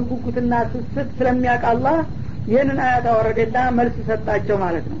ያላቸውን ጉጉትና ስስት ስለሚያውቅ አላህ ይህንን አያት አወረደና መልስ ሰጣቸው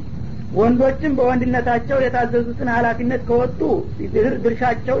ማለት ነው። ወንዶችም በወንድነታቸው የታዘዙትን ኃላፊነት ከወጡ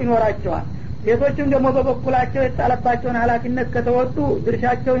ድርሻቸው ይኖራቸዋል። ሴቶችም ደግሞ በበኩላቸው የተጣለባቸውን ኃላፊነት ከተወጡ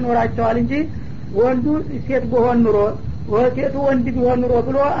ድርሻቸው ይኖራቸዋል እንጂ ወንዱ ሴት ቢሆን ኑሮ ሴቱ ወንድ ቢሆን ኑሮ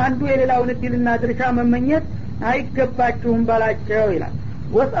ብሎ አንዱ የሌላውን እድልና ድርሻ መመኘት አይገባችሁም ባላቸው ይላል።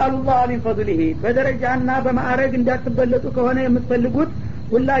 ወስአሉላህ ሚን ፈድሊሂ በደረጃና በማዕረግ እንዳትበለጡ ከሆነ የምትፈልጉት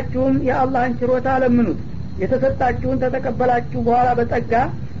ሁላችሁም የአላህን ችሮታ ለምኑት። የተሰጣችሁን ተተቀበላችሁ በኋላ በጸጋ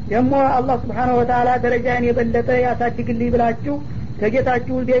ደግሞ አላህ Subhanahu Wa Ta'ala ደረጃን የበለጠ ያሳድግልኝ ብላችሁ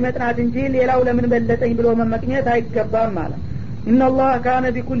ከጌታችሁ መጥናት እንጂ ሌላው ለምን በለጠኝ ብሎ መመቅኘት አይገባም ማለት። ኢነላህ ካነ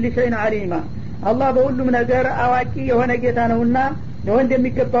ቢኩሊ ሸይን አሊማ አላህ በሁሉም ነገር አዋቂ የሆነ ጌታ ነውና ለወንድ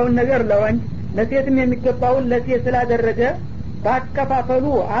የሚገባውን ነገር ለወንድ ለሴትም የሚገባውን ለሴት ስላደረገ ባከፋፈሉ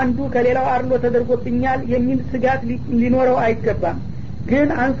አንዱ ከሌላው አርሎ ተደርጎብኛል የሚል ስጋት ሊኖረው አይገባም። ግን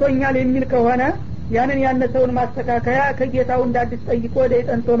አንሶኛል የሚል ከሆነ ያንን ያነሰውን ማስተካከያ ከጌታው እንዳዲስ ጠይቆ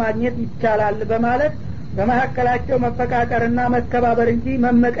ደይጠንቶ ማግኘት ይቻላል በማለት በመሐከላቸው መፈቃቀርና መከባበር እንጂ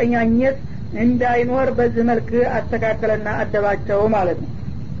መመቀኛኘት እንዳይኖር በዚህ መልክ አስተካከለና አደባቸው ማለት ነው።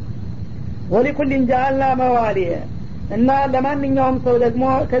 ወሊኩልን ጀዐልና መዋሊየ እና ለማንኛውም ሰው ደግሞ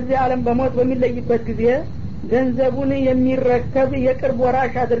ከዚህ ዓለም በሞት በሚለይበት ጊዜ ገንዘቡን የሚረከብ የቅርብ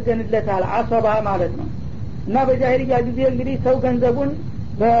ወራሽ አድርገንለታል አሰባ ማለት ነው። እና በጃሂልያ ጊዜ እንግዲህ ሰው ገንዘቡን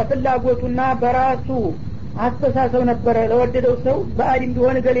በፍላጎቱና በራሱ አስተሳሰብ ነበረ ለወደደው ሰው ባዕድ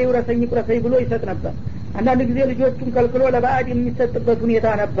ቢሆን ገሌ ይውረሰኝ ብሎ ይሰጥ ነበር። አንዳንድ ጊዜ ልጆቹን ከልክሎ ለባዕድ የሚሰጥበት ሁኔታ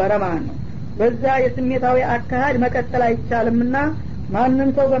ነበረ ማለት ነው። በዛ የስሜታዊ አካሄድ መቀጠል አይቻልምና ማንም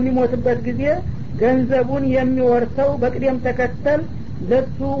ሰው በሚሞትበት ጊዜ ገንዘቡን የሚወርሰው በቅደም ተከተል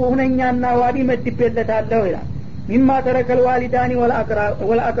ለሱ ሁነኛና ዋዲ መድቤለታለሁ ይላል። ሚማ ተረከል ዋሊዳኒ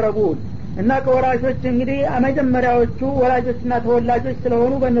ወልአቅረቡን እና ከወራሾች እንግዲህ መጀመሪያዎቹ ወላጆችና ተወላጆች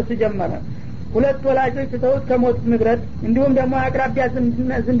ስለሆኑ በእነሱ ጀመረ። ሁለት ወላጆች ተውት ከሞቱት ንብረት እንዲሁም ደግሞ አቅራቢያ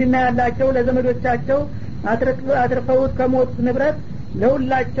ዝምድና ያላቸው ለዘመዶቻቸው አትርፈውት ከሞቱት ንብረት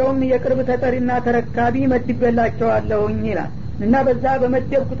ለሁላቸውም የቅርብ ተጠሪና ተረካቢ መድቤላቸዋለሁኝ ይላል። እና በዛ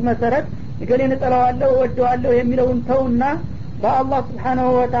በመደብኩት መሰረት እገሌን እጠላዋለሁ እወደዋለሁ የሚለውን ተውና በአላህ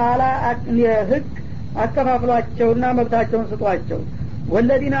Subhanahu Wa Ta'ala ህግ አከፋፍሏቸውና መብታቸውን ስጧቸው።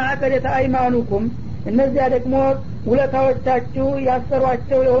 ወለዲና አቀደተ አይማኑኩም እነዚያ ደግሞ ውለታዎቻችሁ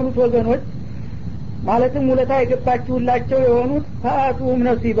ያሰሯቸው የሆኑት ወገኖች ማለትም ውለታ የገባችሁላቸው የሆኑት ፈአቱሁም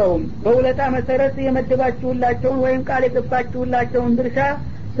ነሲበሁም በውለታ መሰረት የመደባችሁላቸውን ወይም ቃል የገባችሁላቸውን ድርሻ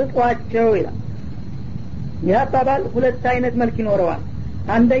ስጧቸው ይላል። ይህ አባባል ሁለት አይነት መልክ ይኖረዋል።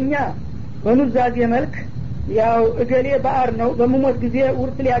 አንደኛ በኑዛዜ መልክ ያው እገሌ ባዕር ነው በመሞት ጊዜ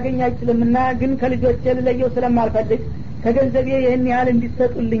ውርስ ሊያገኝ አይችልምና ግን ከልጆቼ ልለየው ስለማልፈልግ ከገንዘቤ ይህን ያህል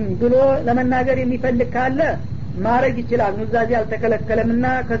እንዲሰጡልኝ ብሎ ለመናገር የሚፈልግ ካለ ማረግ ይችላል። ኑዛዜ አልተከለከለምና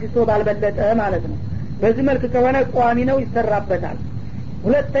ከሲሶ ባልበለጠ ማለት ነው። በዚህ መልክ ከሆነ ቋሚ ነው ይሰራበታል።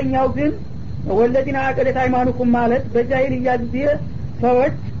 ሁለተኛው ግን ወለዲና አቀደት ሃይማኖኩም ማለት በጃሂልያ ጊዜ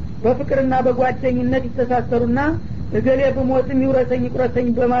ሰዎች በፍቅርና በጓደኝነት ይተሳሰሩና እገሌ በሞትም ይውረሰኝ ይቁረሰኝ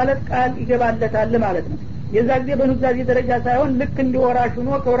በማለት ቃል ይገባለታል ማለት ነው። የዛ ጊዜ በኑዛዜ ደረጃ ሳይሆን ልክ እንደ ወራሽ ሆኖ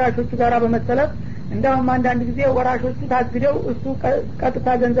ከወራሾቹ ጋር በመሰለፍ እንዳውም አንዳንድ ጊዜ ወራሾቹ ታግደው እሱ ቀጥታ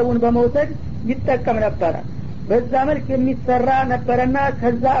ገንዘቡን በመውሰድ ይጠቀም ነበረ። በዛ መልክ የሚሰራ ነበረና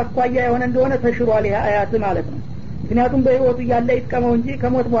ከዛ አኳያ የሆነ እንደሆነ ተሽሯል ይህ አያት ማለት ነው። ምክንያቱም በህይወቱ ያለ ይጥቀመው እንጂ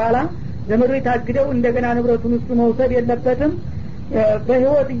ከሞት በኋላ ዘመዶች ታግደው እንደገና ንብረቱን እሱ መውሰድ የለበትም።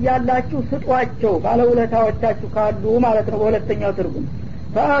 በህይወት እያላችሁ ስጧቸው ባለውለታዎቻችሁ ካሉ ማለት ነው። በሁለተኛው ትርጉም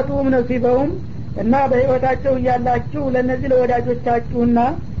ፈአቱሁም ነሲበሁም እና በህይወታቸው እያላችሁ ለነዚህ ለወዳጆቻችሁና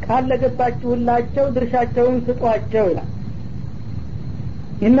ቃል ለገባችሁላቸው ድርሻቸውን ስጧቸው ይላል።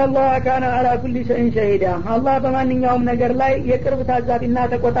 ኢነላህ ካነ አላ ኩሊ ሸይን ሸሂዳ አላህ በማንኛውም ነገር ላይ የቅርብ ታዛቢና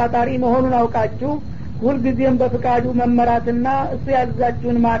ተቆጣጣሪ መሆኑን አውቃችሁ ሁልጊዜም በፍቃዱ መመራትና እሱ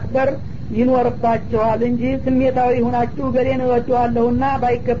ያዛችሁን ማክበር ይኖርባችኋል እንጂ ስሜታዊ ሆናችሁ ገሌን እወደዋለሁና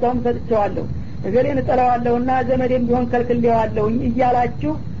ባይገባውም ሰጥቼዋለሁ እገሌን እጠላዋለሁና ዘመዴም ቢሆን ከልክሌዋለሁ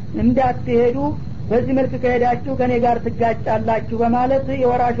እያላችሁ እንዳትሄዱ በዚህ መልክ ከሄዳችሁ ከኔ ጋር ትጋጫላችሁ በማለት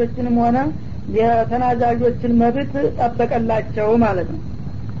የወራሾችንም ሆነ የተናዛዦችን መብት ጠበቀላቸው ማለት ነው።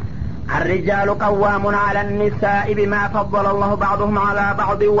 الرجال قوامون على النساء بما فضل الله بعضهم على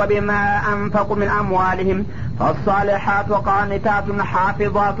بعض وبما أنفقوا من أموالهم فالصالحات قانتات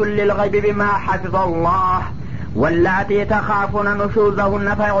حافظات للغيب بما حفظ الله واللاتي تخافون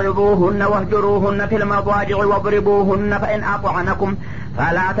نشوزهن فعظوهن واهجروهن في المضاجع واضربوهن فإن أطعنكم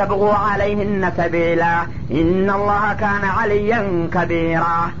فلا تبغوا عليهن سبيلا إن الله كان عليا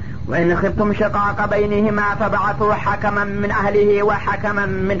كبيرا وإن خفتم شقاق بينهما فابعثوا حكما من أهله وحكما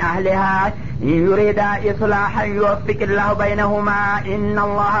من أهلها إن يريدا إصلاحا يوفق الله بينهما إن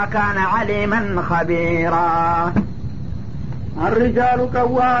الله كان عليما خبيرا الرجال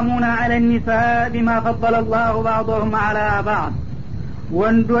قوامون على النساء بما فضل الله بعضهم على بعض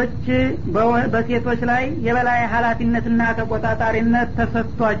ወንዶች በሴቶች ላይ የበላይ ኃላፊነትና ተቆጣጣሪነት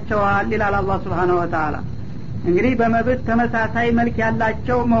ተሰጥቷቸዋል ይላል አላህ Subhanahu Wa Ta'ala። እንግዲህ በመብት ተመሳሳይ መልክ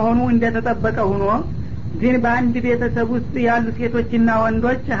ያላቸው መሆኑ እንደተጠበቀ ሆኖ ግን በአንድ ቤተሰብ ውስጥ ያሉ ሴቶችና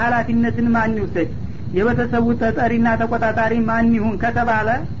ወንዶች ኃላፊነትን ማን ይውሰድ የቤተሰቡ ተጠሪና ተቆጣጣሪ ማን ይሁን ከተባለ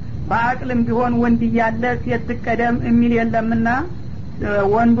በአቅልም ቢሆን ወንድ ያለ ሴት ትቀደም የሚል የለምና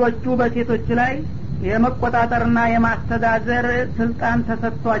ወንዶቹ በሴቶች ላይ የመቆጣጠርና የማስተዳደር ስልጣን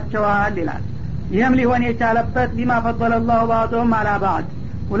ተሰጥቷቸዋል ይላል። ይህም ሊሆን የቻለበት ቢማ ፈضለላሁ ባዕضهم على بعض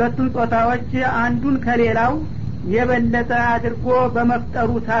ሁለቱም ጾታዎች አንዱን ከሌላው የበለጠ አድርጎ በመፍጠሩ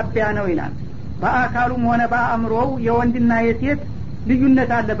ታቢያ ነው ይላል። በአካሉም ሆነ በአእምሮው የወንድና የሴት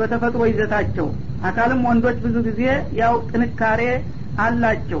ልዩነት አለ በተፈጥሮ ይዘታቸው። አካልም ወንዶች ብዙ ጊዜ ያው ጥንካሬ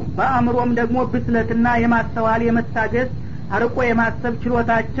አላቸው፣ በአእምሮም ደግሞ ብስለትና የማስተዋል የመታገስ አርቆ የማሰብ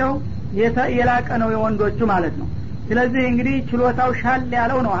ችሎታቸው የላቀ ነው የወንዶቹ ማለት ነው። ስለዚህ እንግዲህ ችሎታው ሻል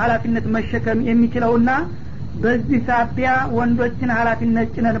ያለው ነው ኃላፊነት መሸከም የሚችለውና በዚህ ሳቢያ ወንዶችን ኃላፊነት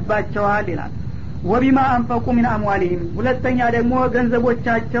ጭነንባቸዋል ይላል። ወቢማ አንፈቁ ሚን አምዋሊሂም ሁለተኛ ደግሞ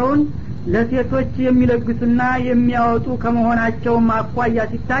ገንዘቦቻቸውን ለሴቶች የሚለግሱና የሚያወጡ ከመሆናቸው አኳያ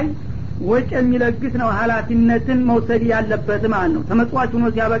ሲታይ ወጭ የሚለግስ ነው ኃላፊነትን መውሰድ ያለበት ማለት ነው። ተመጽዋቹ ነው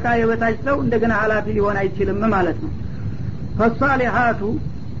ሲያበቃ የበታች ሰው እንደገና ኃላፊ ሊሆን አይችልም ማለት ነው። ፈሷሊሃቱ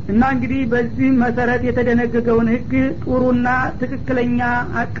እና እንግዲህ በዚህ መሰረት የተደነገገውን ህግ ጥሩና ትክክለኛ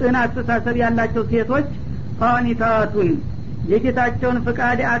አቅን አስተሳሰብ ያላቸው ሴቶች ቃኒታቱን የጌታቸውን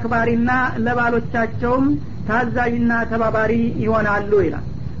ፍቃድ አክባሪና ለባሎቻቸውም ታዛዥና ተባባሪ ይሆናሉ ይላል።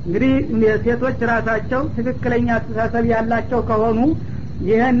 እንግዲህ ሴቶች ራሳቸው ትክክለኛ አስተሳሰብ ያላቸው ከሆኑ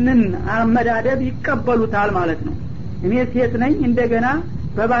ይህንን አመዳደብ ይቀበሉታል ማለት ነው። እኔ ሴት ነኝ እንደገና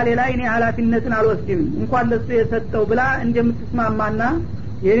በባሌ ላይ እኔ ኃላፊነትን አልወስድም እንኳን ለሱ የሰጠው ብላ እንደምትስማማና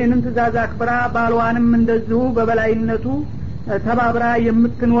የኔንም ትእዛዝ አክብራ ባሏንም እንደዚሁ በበላይነቱ ተባብራ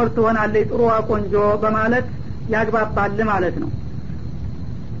የምትኖር ትሆናለች ጥሩ ቆንጆ በማለት ያግባባል ማለት ነው።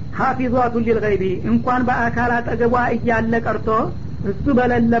 ሐፊዟቱ ሊልገይቢ እንኳን በአካል አጠገቧ እያለ ቀርቶ እሱ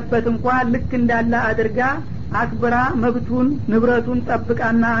በሌለበት እንኳን ልክ እንዳለ አድርጋ አክብራ መብቱን ንብረቱን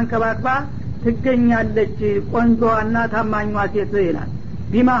ጠብቃና አንከባክባ ትገኛለች ቆንጆዋና ታማኟ ሴት ይላል።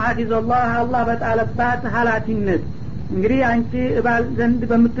 ቢማ ሐፊዘላህ አላህ በጣለባት ኃላፊነት እንግዲህ አንቺ ባል ዘንድ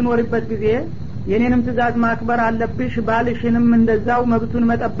በምትኖርበት ጊዜ የኔንም ትእዛዝ ማክበር አለብሽ ባልሽንም እንደዛው መብቱን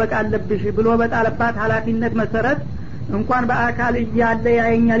መጠበቅ አለብሽ ብሎ በጣለባት ኃላፊነት መሰረት እንኳን በአካል እያለ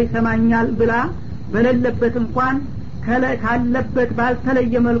ያየኛል ይሰማኛል ብላ በሌለበት እንኳን ካለበት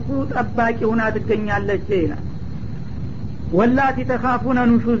ባልተለየ መልኩ ጠባቂ ሆና ትገኛለች ይላል። ወላቲ ተኻፉነ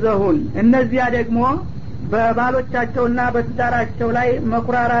ኑሹዘሁን እነዚያ ደግሞ በባሎቻቸውና በትዳራቸው ላይ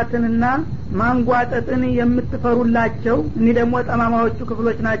መኩራራትንና ማንጓጠጥን የምትፈሩላቸው እኒህ ደግሞ ጠማማዎቹ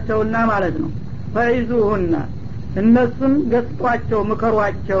ክፍሎች ናቸውና ማለት ነው። ፈይዙሁና እነሱን ገስጧቸው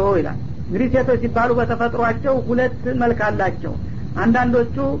ምከሯቸው ይላል። እንግዲህ ሴቶች ሲባሉ በተፈጥሯቸው ሁለት መልክ አላቸው።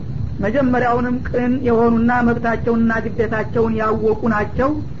 አንዳንዶቹ መጀመሪያውንም ቅን የሆኑና መብታቸውንና ግዴታቸውን ያወቁ ናቸው።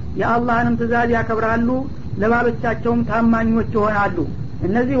 የአላህንም ትእዛዝ ያከብራሉ፣ ለባሎቻቸውም ታማኞች ይሆናሉ።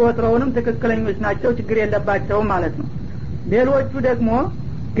 እነዚህ ወትሮውንም ትክክለኞች ናቸው፣ ችግር የለባቸውም ማለት ነው። ሌሎቹ ደግሞ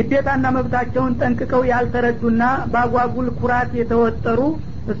ግዴታና መብታቸውን ጠንቅቀው ያልተረዱና ባጓጉል ኩራት የተወጠሩ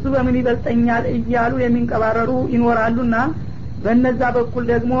እሱ በምን ይበልጠኛል እያሉ የሚንቀባረሩ ይኖራሉና በእነዛ በኩል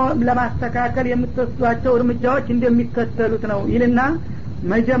ደግሞ ለማስተካከል የምትወስዷቸው እርምጃዎች እንደሚከተሉት ነው ይልና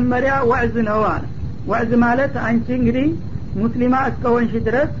መጀመሪያ ወዕዝ ነው አለ። ወዕዝ ማለት አንቺ እንግዲህ ሙስሊማ እስከሆንሽ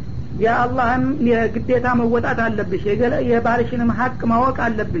ድረስ የአላህን የግዴታ መወጣት አለብሽ፣ የባልሽንም ሀቅ ማወቅ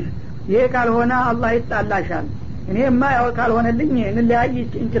አለብሽ። ይሄ ካልሆነ አላህ ይጣላሻል። እኔማ ያው ካልሆነልኝ እንለያይ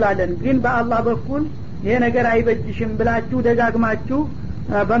እንችላለን፣ ግን በአላህ በኩል ይሄ ነገር አይበጅሽም ብላችሁ ደጋግማችሁ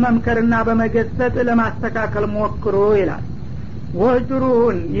በመምከርና በመገሰጥ ለማስተካከል ሞክሩ ይላል።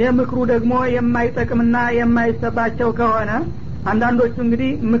 ወጅሩን የምክሩ ደግሞ የማይጠቅምና የማይሰባቸው ከሆነ አንዳንዶቹ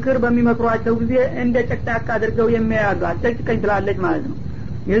እንግዲህ ምክር በሚመክሯቸው ጊዜ እንደ ጨቅጫቃ አድርገው የሚያያሉ አጨቅጭቀኝ ትላለች ማለት ነው።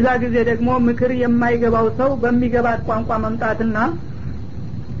 የዛ ጊዜ ደግሞ ምክር የማይገባው ሰው በሚገባት ቋንቋ መምጣትና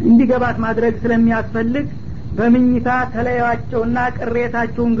እንዲገባት ማድረግ ስለሚያስፈልግ በመኝታ ተለያቸውና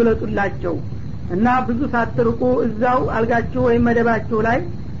ቅሬታቸውን ግለጡላቸው እና ብዙ ሳትርቁ እዛው አልጋችሁ ወይም መደባችሁ ላይ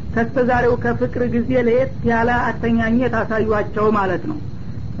ከስተዛሬው ከፍቅር ጊዜ ለየት ያለ አተኛኘት አሳዩአቸው ማለት ነው።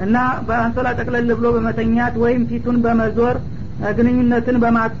 እና በአንሶላ ጠቅለል ብሎ በመተኛት ወይም ፊቱን በመዞር ግንኙነትን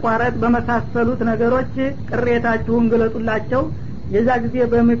በማቋረጥ በመሳሰሉት ነገሮች ቅሬታችሁን ግለጡላቸው። የዛ ጊዜ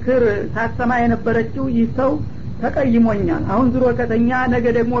በምክር ሳትሰማ የነበረችው ይህ ሰው ተቀይሞኛል፣ አሁን ዝሮ ከተኛ ነገ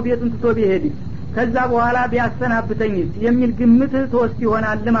ደግሞ ቤቱን ትቶ ቢሄድ ከዛ በኋላ ቢያሰናብተኝስ የሚል ግምት ተወስድ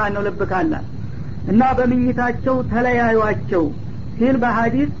ይሆናል ማለት ነው። ልብ ካላት እና በመኝታቸው ተለያዩአቸው ሲል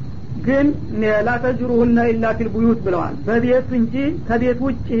በሐዲስ ግን ላተጅሩሁነ ኢላ ፊል ቡዩት ብለዋል። በቤት እንጂ ከቤት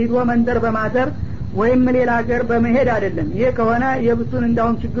ውጭ ሄዶ መንደር በማደር ወይም ሌላ ሀገር በመሄድ አይደለም። ይሄ ከሆነ የብሱን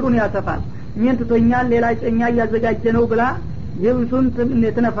እንዳውም ችግሩን ያሰፋል። እኔን ትቶኛል ሌላ ጨኛ እያዘጋጀ ነው ብላ የብሱን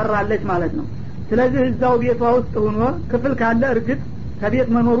ትነፈራለች ማለት ነው። ስለዚህ እዛው ቤቷ ውስጥ ሆኖ ክፍል ካለ እርግጥ ከቤት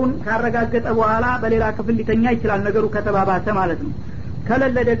መኖሩን ካረጋገጠ በኋላ በሌላ ክፍል ሊተኛ ይችላል ነገሩ ከተባባሰ ማለት ነው።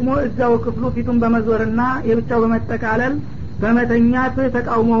 ከሌለ ደግሞ እዛው ክፍሉ ፊቱን በመዞርና የብቻው በመጠቃለል በመተኛት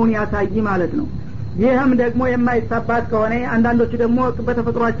ተቃውሞውን ያሳይ ማለት ነው። ይህም ደግሞ የማይሳባት ከሆነ አንዳንዶቹ ደግሞ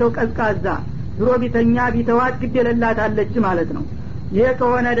በተፈጥሯቸው ቀዝቃዛ ድሮ ቢተኛ ቢተዋት ግድ የሌላታለች ማለት ነው። ይሄ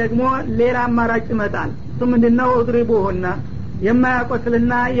ከሆነ ደግሞ ሌላ አማራጭ ይመጣል። እሱ ምንድነው? እድሪቡሁና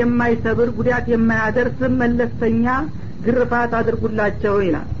የማያቆስልና የማይሰብር ጉዳት የማያደርስ መለስተኛ ግርፋት አድርጉላቸው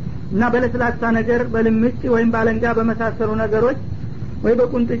ይላል። እና በለስላሳ ነገር በልምጭ ወይም ባለንጋ በመሳሰሉ ነገሮች ወይ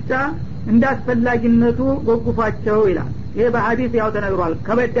በቁንጥጫ እንዳስፈላጊነቱ ጎጉፋቸው ይላል። ይሄ በሐዲስ ያው ተነግሯል።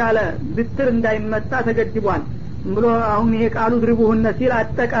 ከበድ ያለ ብትር እንዳይመታ ተገድቧል ብሎ አሁን ይሄ ቃሉ ድርቡሁነ ሲል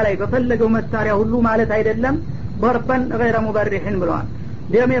አጠቃላይ በፈለገው መሳሪያ ሁሉ ማለት አይደለም። በርበን غير مبرحን ብለዋል።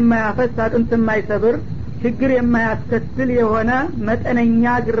 ደም የማያፈስ አጥንት የማይሰብር ችግር የማያስከትል የሆነ መጠነኛ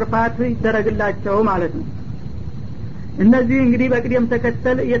ግርፋት ይደረግላቸው ማለት ነው። እነዚህ እንግዲህ በቅደም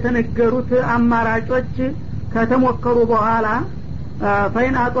ተከተል የተነገሩት አማራጮች ከተሞከሩ በኋላ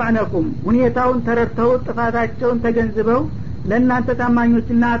ፈይን አጧዕነኩም ሁኔታውን ተረድተው ጥፋታቸውን ተገንዝበው ለእናንተ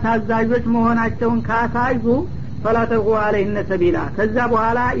ታማኞችና ታዛዦች መሆናቸውን ካሳዩ ፈላተጉ አለይነ ሰቢላ ከዛ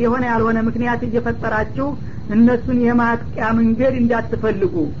በኋላ የሆነ ያልሆነ ምክንያት እየፈጠራችሁ እነሱን የማጥቂያ መንገድ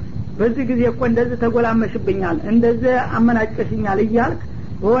እንዳትፈልጉ። በዚህ ጊዜ እኮ እንደዚህ ተጎላመሽብኛል እንደዚህ አመናጨሽኛል እያልክ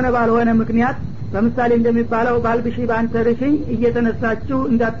በሆነ ባልሆነ ምክንያት ለምሳሌ እንደሚባለው ባልብሺ ባንተርሺ እየተነሳችሁ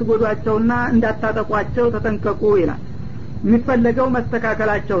እንዳትጎዷቸውና እንዳታጠቋቸው ተጠንቀቁ ይላል። የሚፈለገው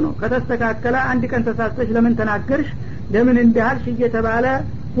መስተካከላቸው ነው። ከተስተካከለ አንድ ቀን ተሳስተሽ ለምን ተናገርሽ ለምን እንዳልሽ እየተባለ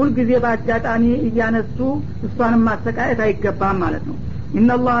ሁሉ ጊዜ በአጋጣሚ እያነሱ እሷንም ማስተካከት አይገባም ማለት ነው።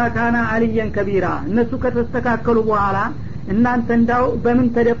 ኢነላህ ካነ አልየን ከቢራ እነሱ ከተስተካከሉ በኋላ እናንተ እንዳው በምን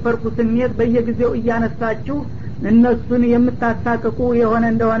ተደፈርኩ ስሜት በየጊዜው እያነሳችሁ እነሱን የምታሳቅቁ የሆነ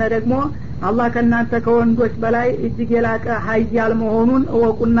እንደሆነ ደግሞ አላህ ከናንተ ከወንዶች በላይ እጅግ የላቀ ኃያል መሆኑን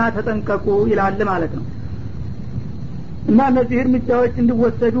እወቁና ተጠንቀቁ ይላል ማለት ነው። እና እነዚህ እርምጃዎች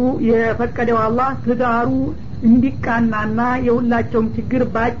እንዲወሰዱ የፈቀደው አላህ ትዳሩ እንዲቃናና የሁላቸውም ችግር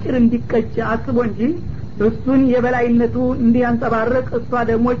ባጭር እንዲቀጭ አስቦ እንጂ እሱን የበላይነቱ እንዲያንጸባርቅ እሷ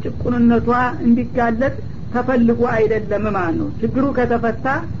ደግሞ ጭቁንነቷ እንዲጋለጥ ተፈልጎ አይደለም ማለት ነው። ችግሩ ከተፈታ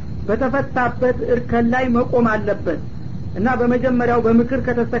በተፈታበት እርከን ላይ መቆም አለበት እና በመጀመሪያው በምክር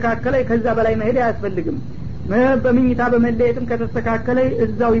ከተስተካከለ ከዛ በላይ መሄድ አያስፈልግም። በመኝታ በመለየትም ከተስተካከለ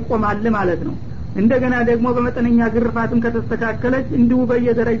እዛው ይቆማል ማለት ነው። እንደገና ደግሞ በመጠነኛ ግርፋትም ከተስተካከለች እንዲሁ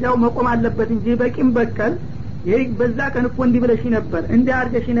በየደረጃው መቆም አለበት እንጂ በቂም በቀል ይሄ በዛ ቀን እኮ እንዲህ ብለሽ ነበር እንዲህ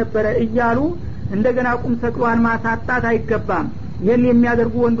አርገሽ ነበር እያሉ እንደገና ቁም ሰቅሏን ማሳጣት አይገባም። ይህን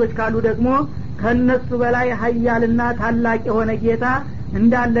የሚያደርጉ ወንዶች ካሉ ደግሞ ከነሱ በላይ ኃያልና ታላቅ የሆነ ጌታ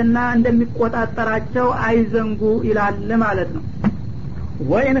እንዳለና እንደሚቆጣጠራቸው አይዘንጉ ይላል ማለት ነው።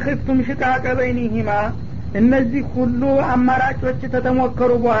 ወይን ኺፍቱም ሽቃቀ በይኒሂማ እነዚህ ሁሉ አማራጮች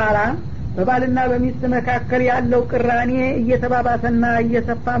ተተሞከሩ በኋላ በባልና በሚስት መካከል ያለው ቅራኔ እየተባባሰና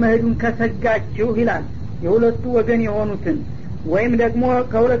እየሰፋ መሄዱን ከሰጋችሁ ይላል የሁለቱ ወገን የሆኑትን ወይም ደግሞ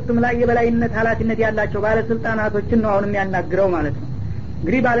ከሁለቱም ላይ የበላይነት ኃላፊነት ያላቸው ባለስልጣናቶችን ነው አሁን የሚያናግረው ማለት ነው።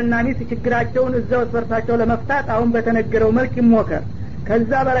 እንግዲህ ባልና ሚስት ችግራቸውን እዛው ስፈርታቸው ለመፍታት አሁን በተነገረው መልክ ይሞከር።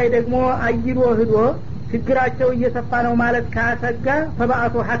 ከዛ በላይ ደግሞ አይሎ ህዶ ችግራቸው እየሰፋ ነው ማለት ካሰጋ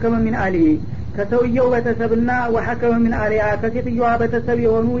ፈባአቱ ሐከመ ሚን አሊ ከሰውየው በተሰብና ወሐከመ ሚን አሊያ ከሴትየዋ በተሰብ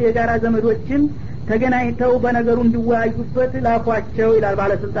የሆኑ የጋራ ዘመዶችን ተገናኝተው በነገሩ እንዲወያዩበት ላኳቸው ይላል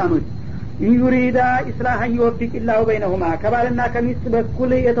ባለስልጣኖች። ኢንዩሪዳ ኢስላህ ይወፍቅ ኢላሁ በይነሁማ ከባልና ከሚስት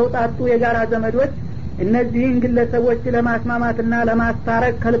በኩል የተውጣጡ የጋራ ዘመዶች እነዚህን ግለሰቦች ለማስማማትና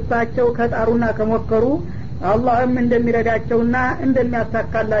ለማስታረቅ ከልባቸው ከጣሩና ከሞከሩ አላህም እንደሚረዳቸውና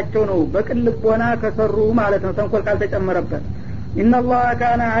እንደሚያሳካላቸው ነው በቅን ልቦና ከሰሩ ማለት ነው ተንኮል ካልተጨመረበት ኢነላህ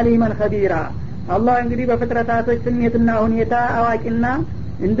ካነ አሊመን ኸቢራ አላህ እንግዲህ በፍጥረታቶች ስሜትና ሁኔታ አዋቂና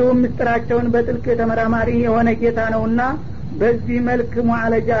እንደውም ምስጥራቸውን በጥልቅ ተመራማሪ የሆነ ጌታ ነውና በዚህ መልክ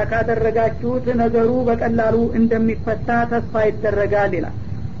ሙዓለጃ ካደረጋችሁት ነገሩ በቀላሉ እንደሚፈታ ተስፋ ይደረጋል ይላል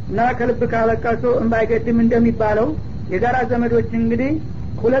እና ከልብ ካለቀሱ እንባይገድም እንደሚባለው የጋራ ዘመዶች እንግዲህ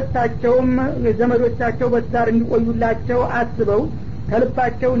ሁለታቸውም ዘመዶቻቸው በትዳር እንዲቆዩላቸው አስበው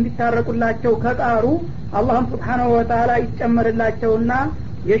ከልባቸው እንዲታረቁላቸው ከጣሩ አላህም Subhanahu Wa Ta'ala ይጨመርላቸውና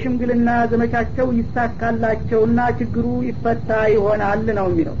የሽምግልና ዘመቻቸው ይሳካላቸውና ችግሩ ይፈታ ይሆናል ነው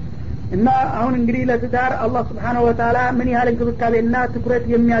የሚለው እና አሁን እንግዲህ ለትዳር አላህ Subhanahu Wa Ta'ala ምን ያህል እንክብካቤና ትኩረት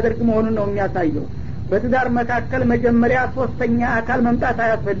የሚያደርግ መሆኑን ነው የሚያሳየው በትዳር መካከል መጀመሪያ ሶስተኛ አካል መምጣት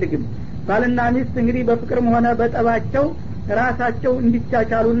አያስፈልግም ባልና ሚስት እንግዲህ በፍቅርም ሆነ በጠባቸው ራሳቸው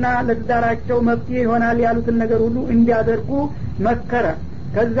እንዲቻቻሉና ለትዳራቸው መፍትሄ ይሆናል ያሉትን ነገር ሁሉ እንዲያደርጉ መከረ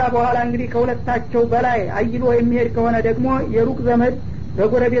ከዛ በኋላ እንግዲህ ከሁለታቸው በላይ አይሎ የሚሄድ ከሆነ ደግሞ የሩቅ ዘመድ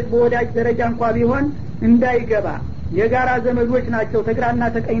በጎረቤት በወዳጅ ደረጃ እንኳን ቢሆን እንዳይገባ የጋራ ዘመዶች ናቸው ተግራና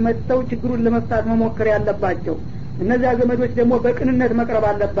ተቀኝ መጥተው ችግሩን ለመፍታት መሞከር ያለባቸው እነዚያ ዘመዶች ደግሞ በቅንነት መቅረብ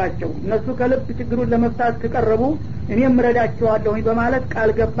አለባቸው እነሱ ከልብ ችግሩን ለመፍታት ከቀረቡ እኔም ረዳቸዋለሁ በማለት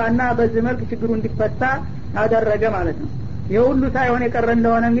ቃል ገባና በዚህ መልክ ችግሩ እንዲፈታ አደረገ ማለት ነው የሁሉ ሳይሆን የቀረ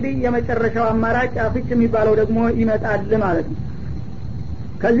እንደሆነ እንግዲህ የመጨረሻው አማራጭ አፍች የሚባለው ደግሞ ይመጣል ማለት ነው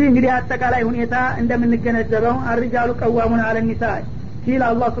ከዚህ እንግዲህ አጠቃላይ ሁኔታ እንደምንገነዘበው አርጃሉ ቀዋሙን አለ ኒሳእ ሲል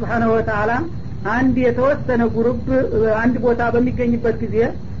አላህ Subhanahu Wa Ta'ala አንድ የተወሰነ ግሩፕ አንድ ቦታ በሚገኝበት ጊዜ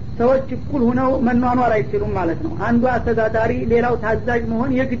ሰዎች እኩል ሆነው መኗኗር አይችሉም ማለት ነው አንዱ አስተዳዳሪ ሌላው ታዛዥ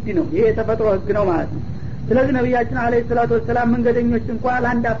መሆን የግድ ነው ይሄ የተፈጥሮ ህግ ነው ማለት ነው ስለዚህ ነብያችን አለይሂ ሰላቱ ወሰለም መንገደኞች እንኳን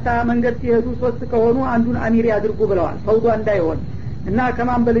ለአንድ አፍታ መንገድ ሲሄዱ ሶስት ከሆኑ አንዱን አሚር ያድርጉ ብለዋል ፈውዷ እንዳይሆን እና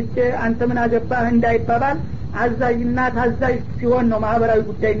ከማን በልጬ አንተ ምን አገባህ እንዳይባባል አዛዥና ታዛዥ ሲሆን ነው ማህበራዊ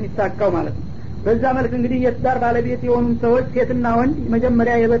ጉዳይ የሚሳካው ማለት ነው በዛ መልክ እንግዲህ የትዳር ባለቤት የሆኑ ሰዎች ሴትና ወንድ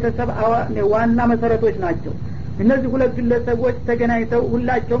መጀመሪያ የቤተሰብ ዋና መሰረቶች ናቸው እነዚህ ሁለት ግለሰቦች ተገናኝተው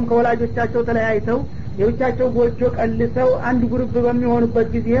ሁላቸውም ከወላጆቻቸው ተለያይተው የብቻቸው ጎጆ ቀልሰው አንድ ግሩፕ በሚሆኑበት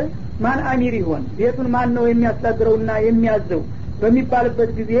ጊዜ ማን አሚር ይሆን ቤቱን ማን ነው የሚያስተዳድረውና የሚያዘው በሚባልበት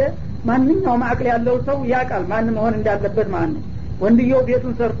ጊዜ ማንኛውም አቅል ያለው ሰው ያቃል ማን መሆን እንዳለበት ማለት ነው ወንድየው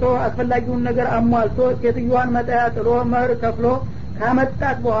ቤቱን ሰርቶ አስፈላጊውን ነገር አሟልቶ ሴትዮዋን መጣያ ጥሎ መህር ከፍሎ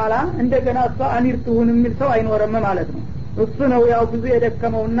ካመጣት በኋላ እንደገና እሷ አሚር ትሁን የሚል ሰው አይኖርም ማለት ነው እሱ ነው ያው ብዙ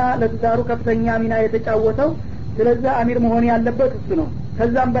የደከመውና ለትዳሩ ከፍተኛ ሚና የተጫወተው ስለዚህ አሚር መሆን ያለበት እሱ ነው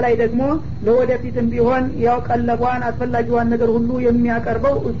ከዛም በላይ ደግሞ ለወደፊትም ቢሆን ያው ቀለቧን አስፈላጊዋን ነገር ሁሉ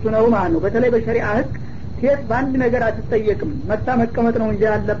የሚያቀርበው እሱ ነው ማለት ነው በተለይ በሸሪዓ ህግ ሴት በአንድ ነገር አትጠየቅም መጣ መቀመጥ ነው እንጂ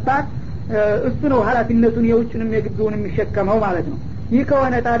ያለባት እሱ ነው ኃላፊነቱን የውጭንም የግቢውን የሚሸከመው ማለት ነው ይህ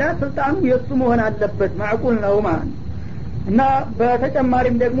ከሆነ ታዲያ ስልጣኑ የሱ መሆን አለበት ማዕቁል ነው ማለት ነው እና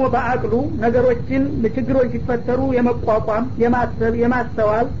በተጨማሪም ደግሞ በአቅሉ ነገሮችን ችግሮች ሲፈጠሩ የመቋቋም የማሰብ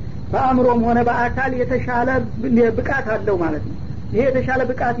የማስተዋል በአእምሮም ሆነ በአካል የተሻለ ብቃት አለው ማለት ነው ይሄ የተሻለ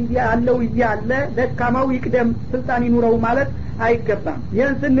ብቃት ያለው እያለ ደካማው ይቅደም ስልጣን ይኑረው ማለት አይገባም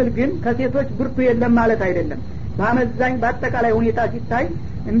ይህን ስንል ግን ከሴቶች ብርቱ የለም ማለት አይደለም በአመዛኝ በአጠቃላይ ሁኔታ ሲታይ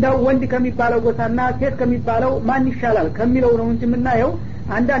እንደው ወንድ ከሚባለው ጎሳና ሴት ከሚባለው ማን ይሻላል ከሚለው ነው እንጂ የምናየው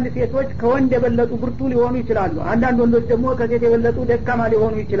አንዳንድ ሴቶች ከወንድ የበለጡ ብርቱ ሊሆኑ ይችላሉ አንዳንድ ወንዶች ደግሞ ከሴት የበለጡ ደካማ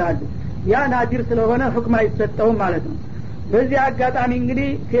ሊሆኑ ይችላሉ ያ ናዲር ስለሆነ ህክም አይሰጠውም ማለት ነው በዚህ አጋጣሚ እንግዲህ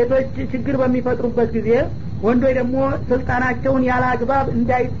ሴቶች ችግር በሚፈጥሩበት ጊዜ ወንዶች ደግሞ ስልጣናቸውን ያለ አግባብ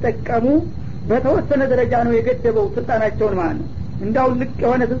እንዳይጠቀሙ በተወሰነ ደረጃ ነው የገደበው ስልጣናቸውን ማለት ነው እንዳው ልቅ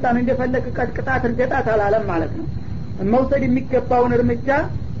የሆነ ስልጣን እንደፈለገ ቀጥቅጣት እርገጣት አላለም ማለት ነው መውሰድ የሚገባውን እርምጃ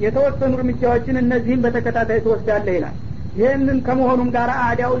የተወሰኑ እርምጃዎችን እነዚህን በተከታታይ ተወስዳለህ ይላል ይህንን ከመሆኑም ጋር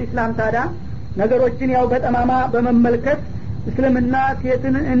አዳው ኢስላም ታዲያ ነገሮችን ያው በጠማማ በመመልከት እስልምና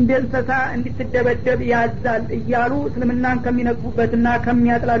ሴትን እንደ እንስሳ እንድትደበደብ ያዛል እያሉ እስልምናን ከሚነቅፉበትና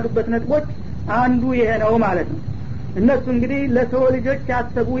ከሚያጥላሉበት ነጥቦች አንዱ ይሄ ነው ማለት ነው እነሱ እንግዲህ ለሰው ልጆች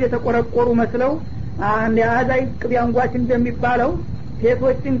ያሰቡ የተቆረቆሩ መስለው አንድ አዛይ ቅቢያንጓች እንደሚባለው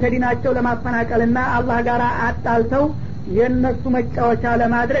ሴቶችን ከዲናቸው ለማፈናቀልና አላህ ጋር አጣልተው የነሱ መጫወቻ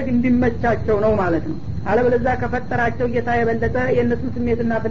ለማድረግ እንዲመቻቸው ነው ማለት ነው አለበለዚያ ከፈጠራቸው ጌታ የበለጠ የነሱ ስሜትና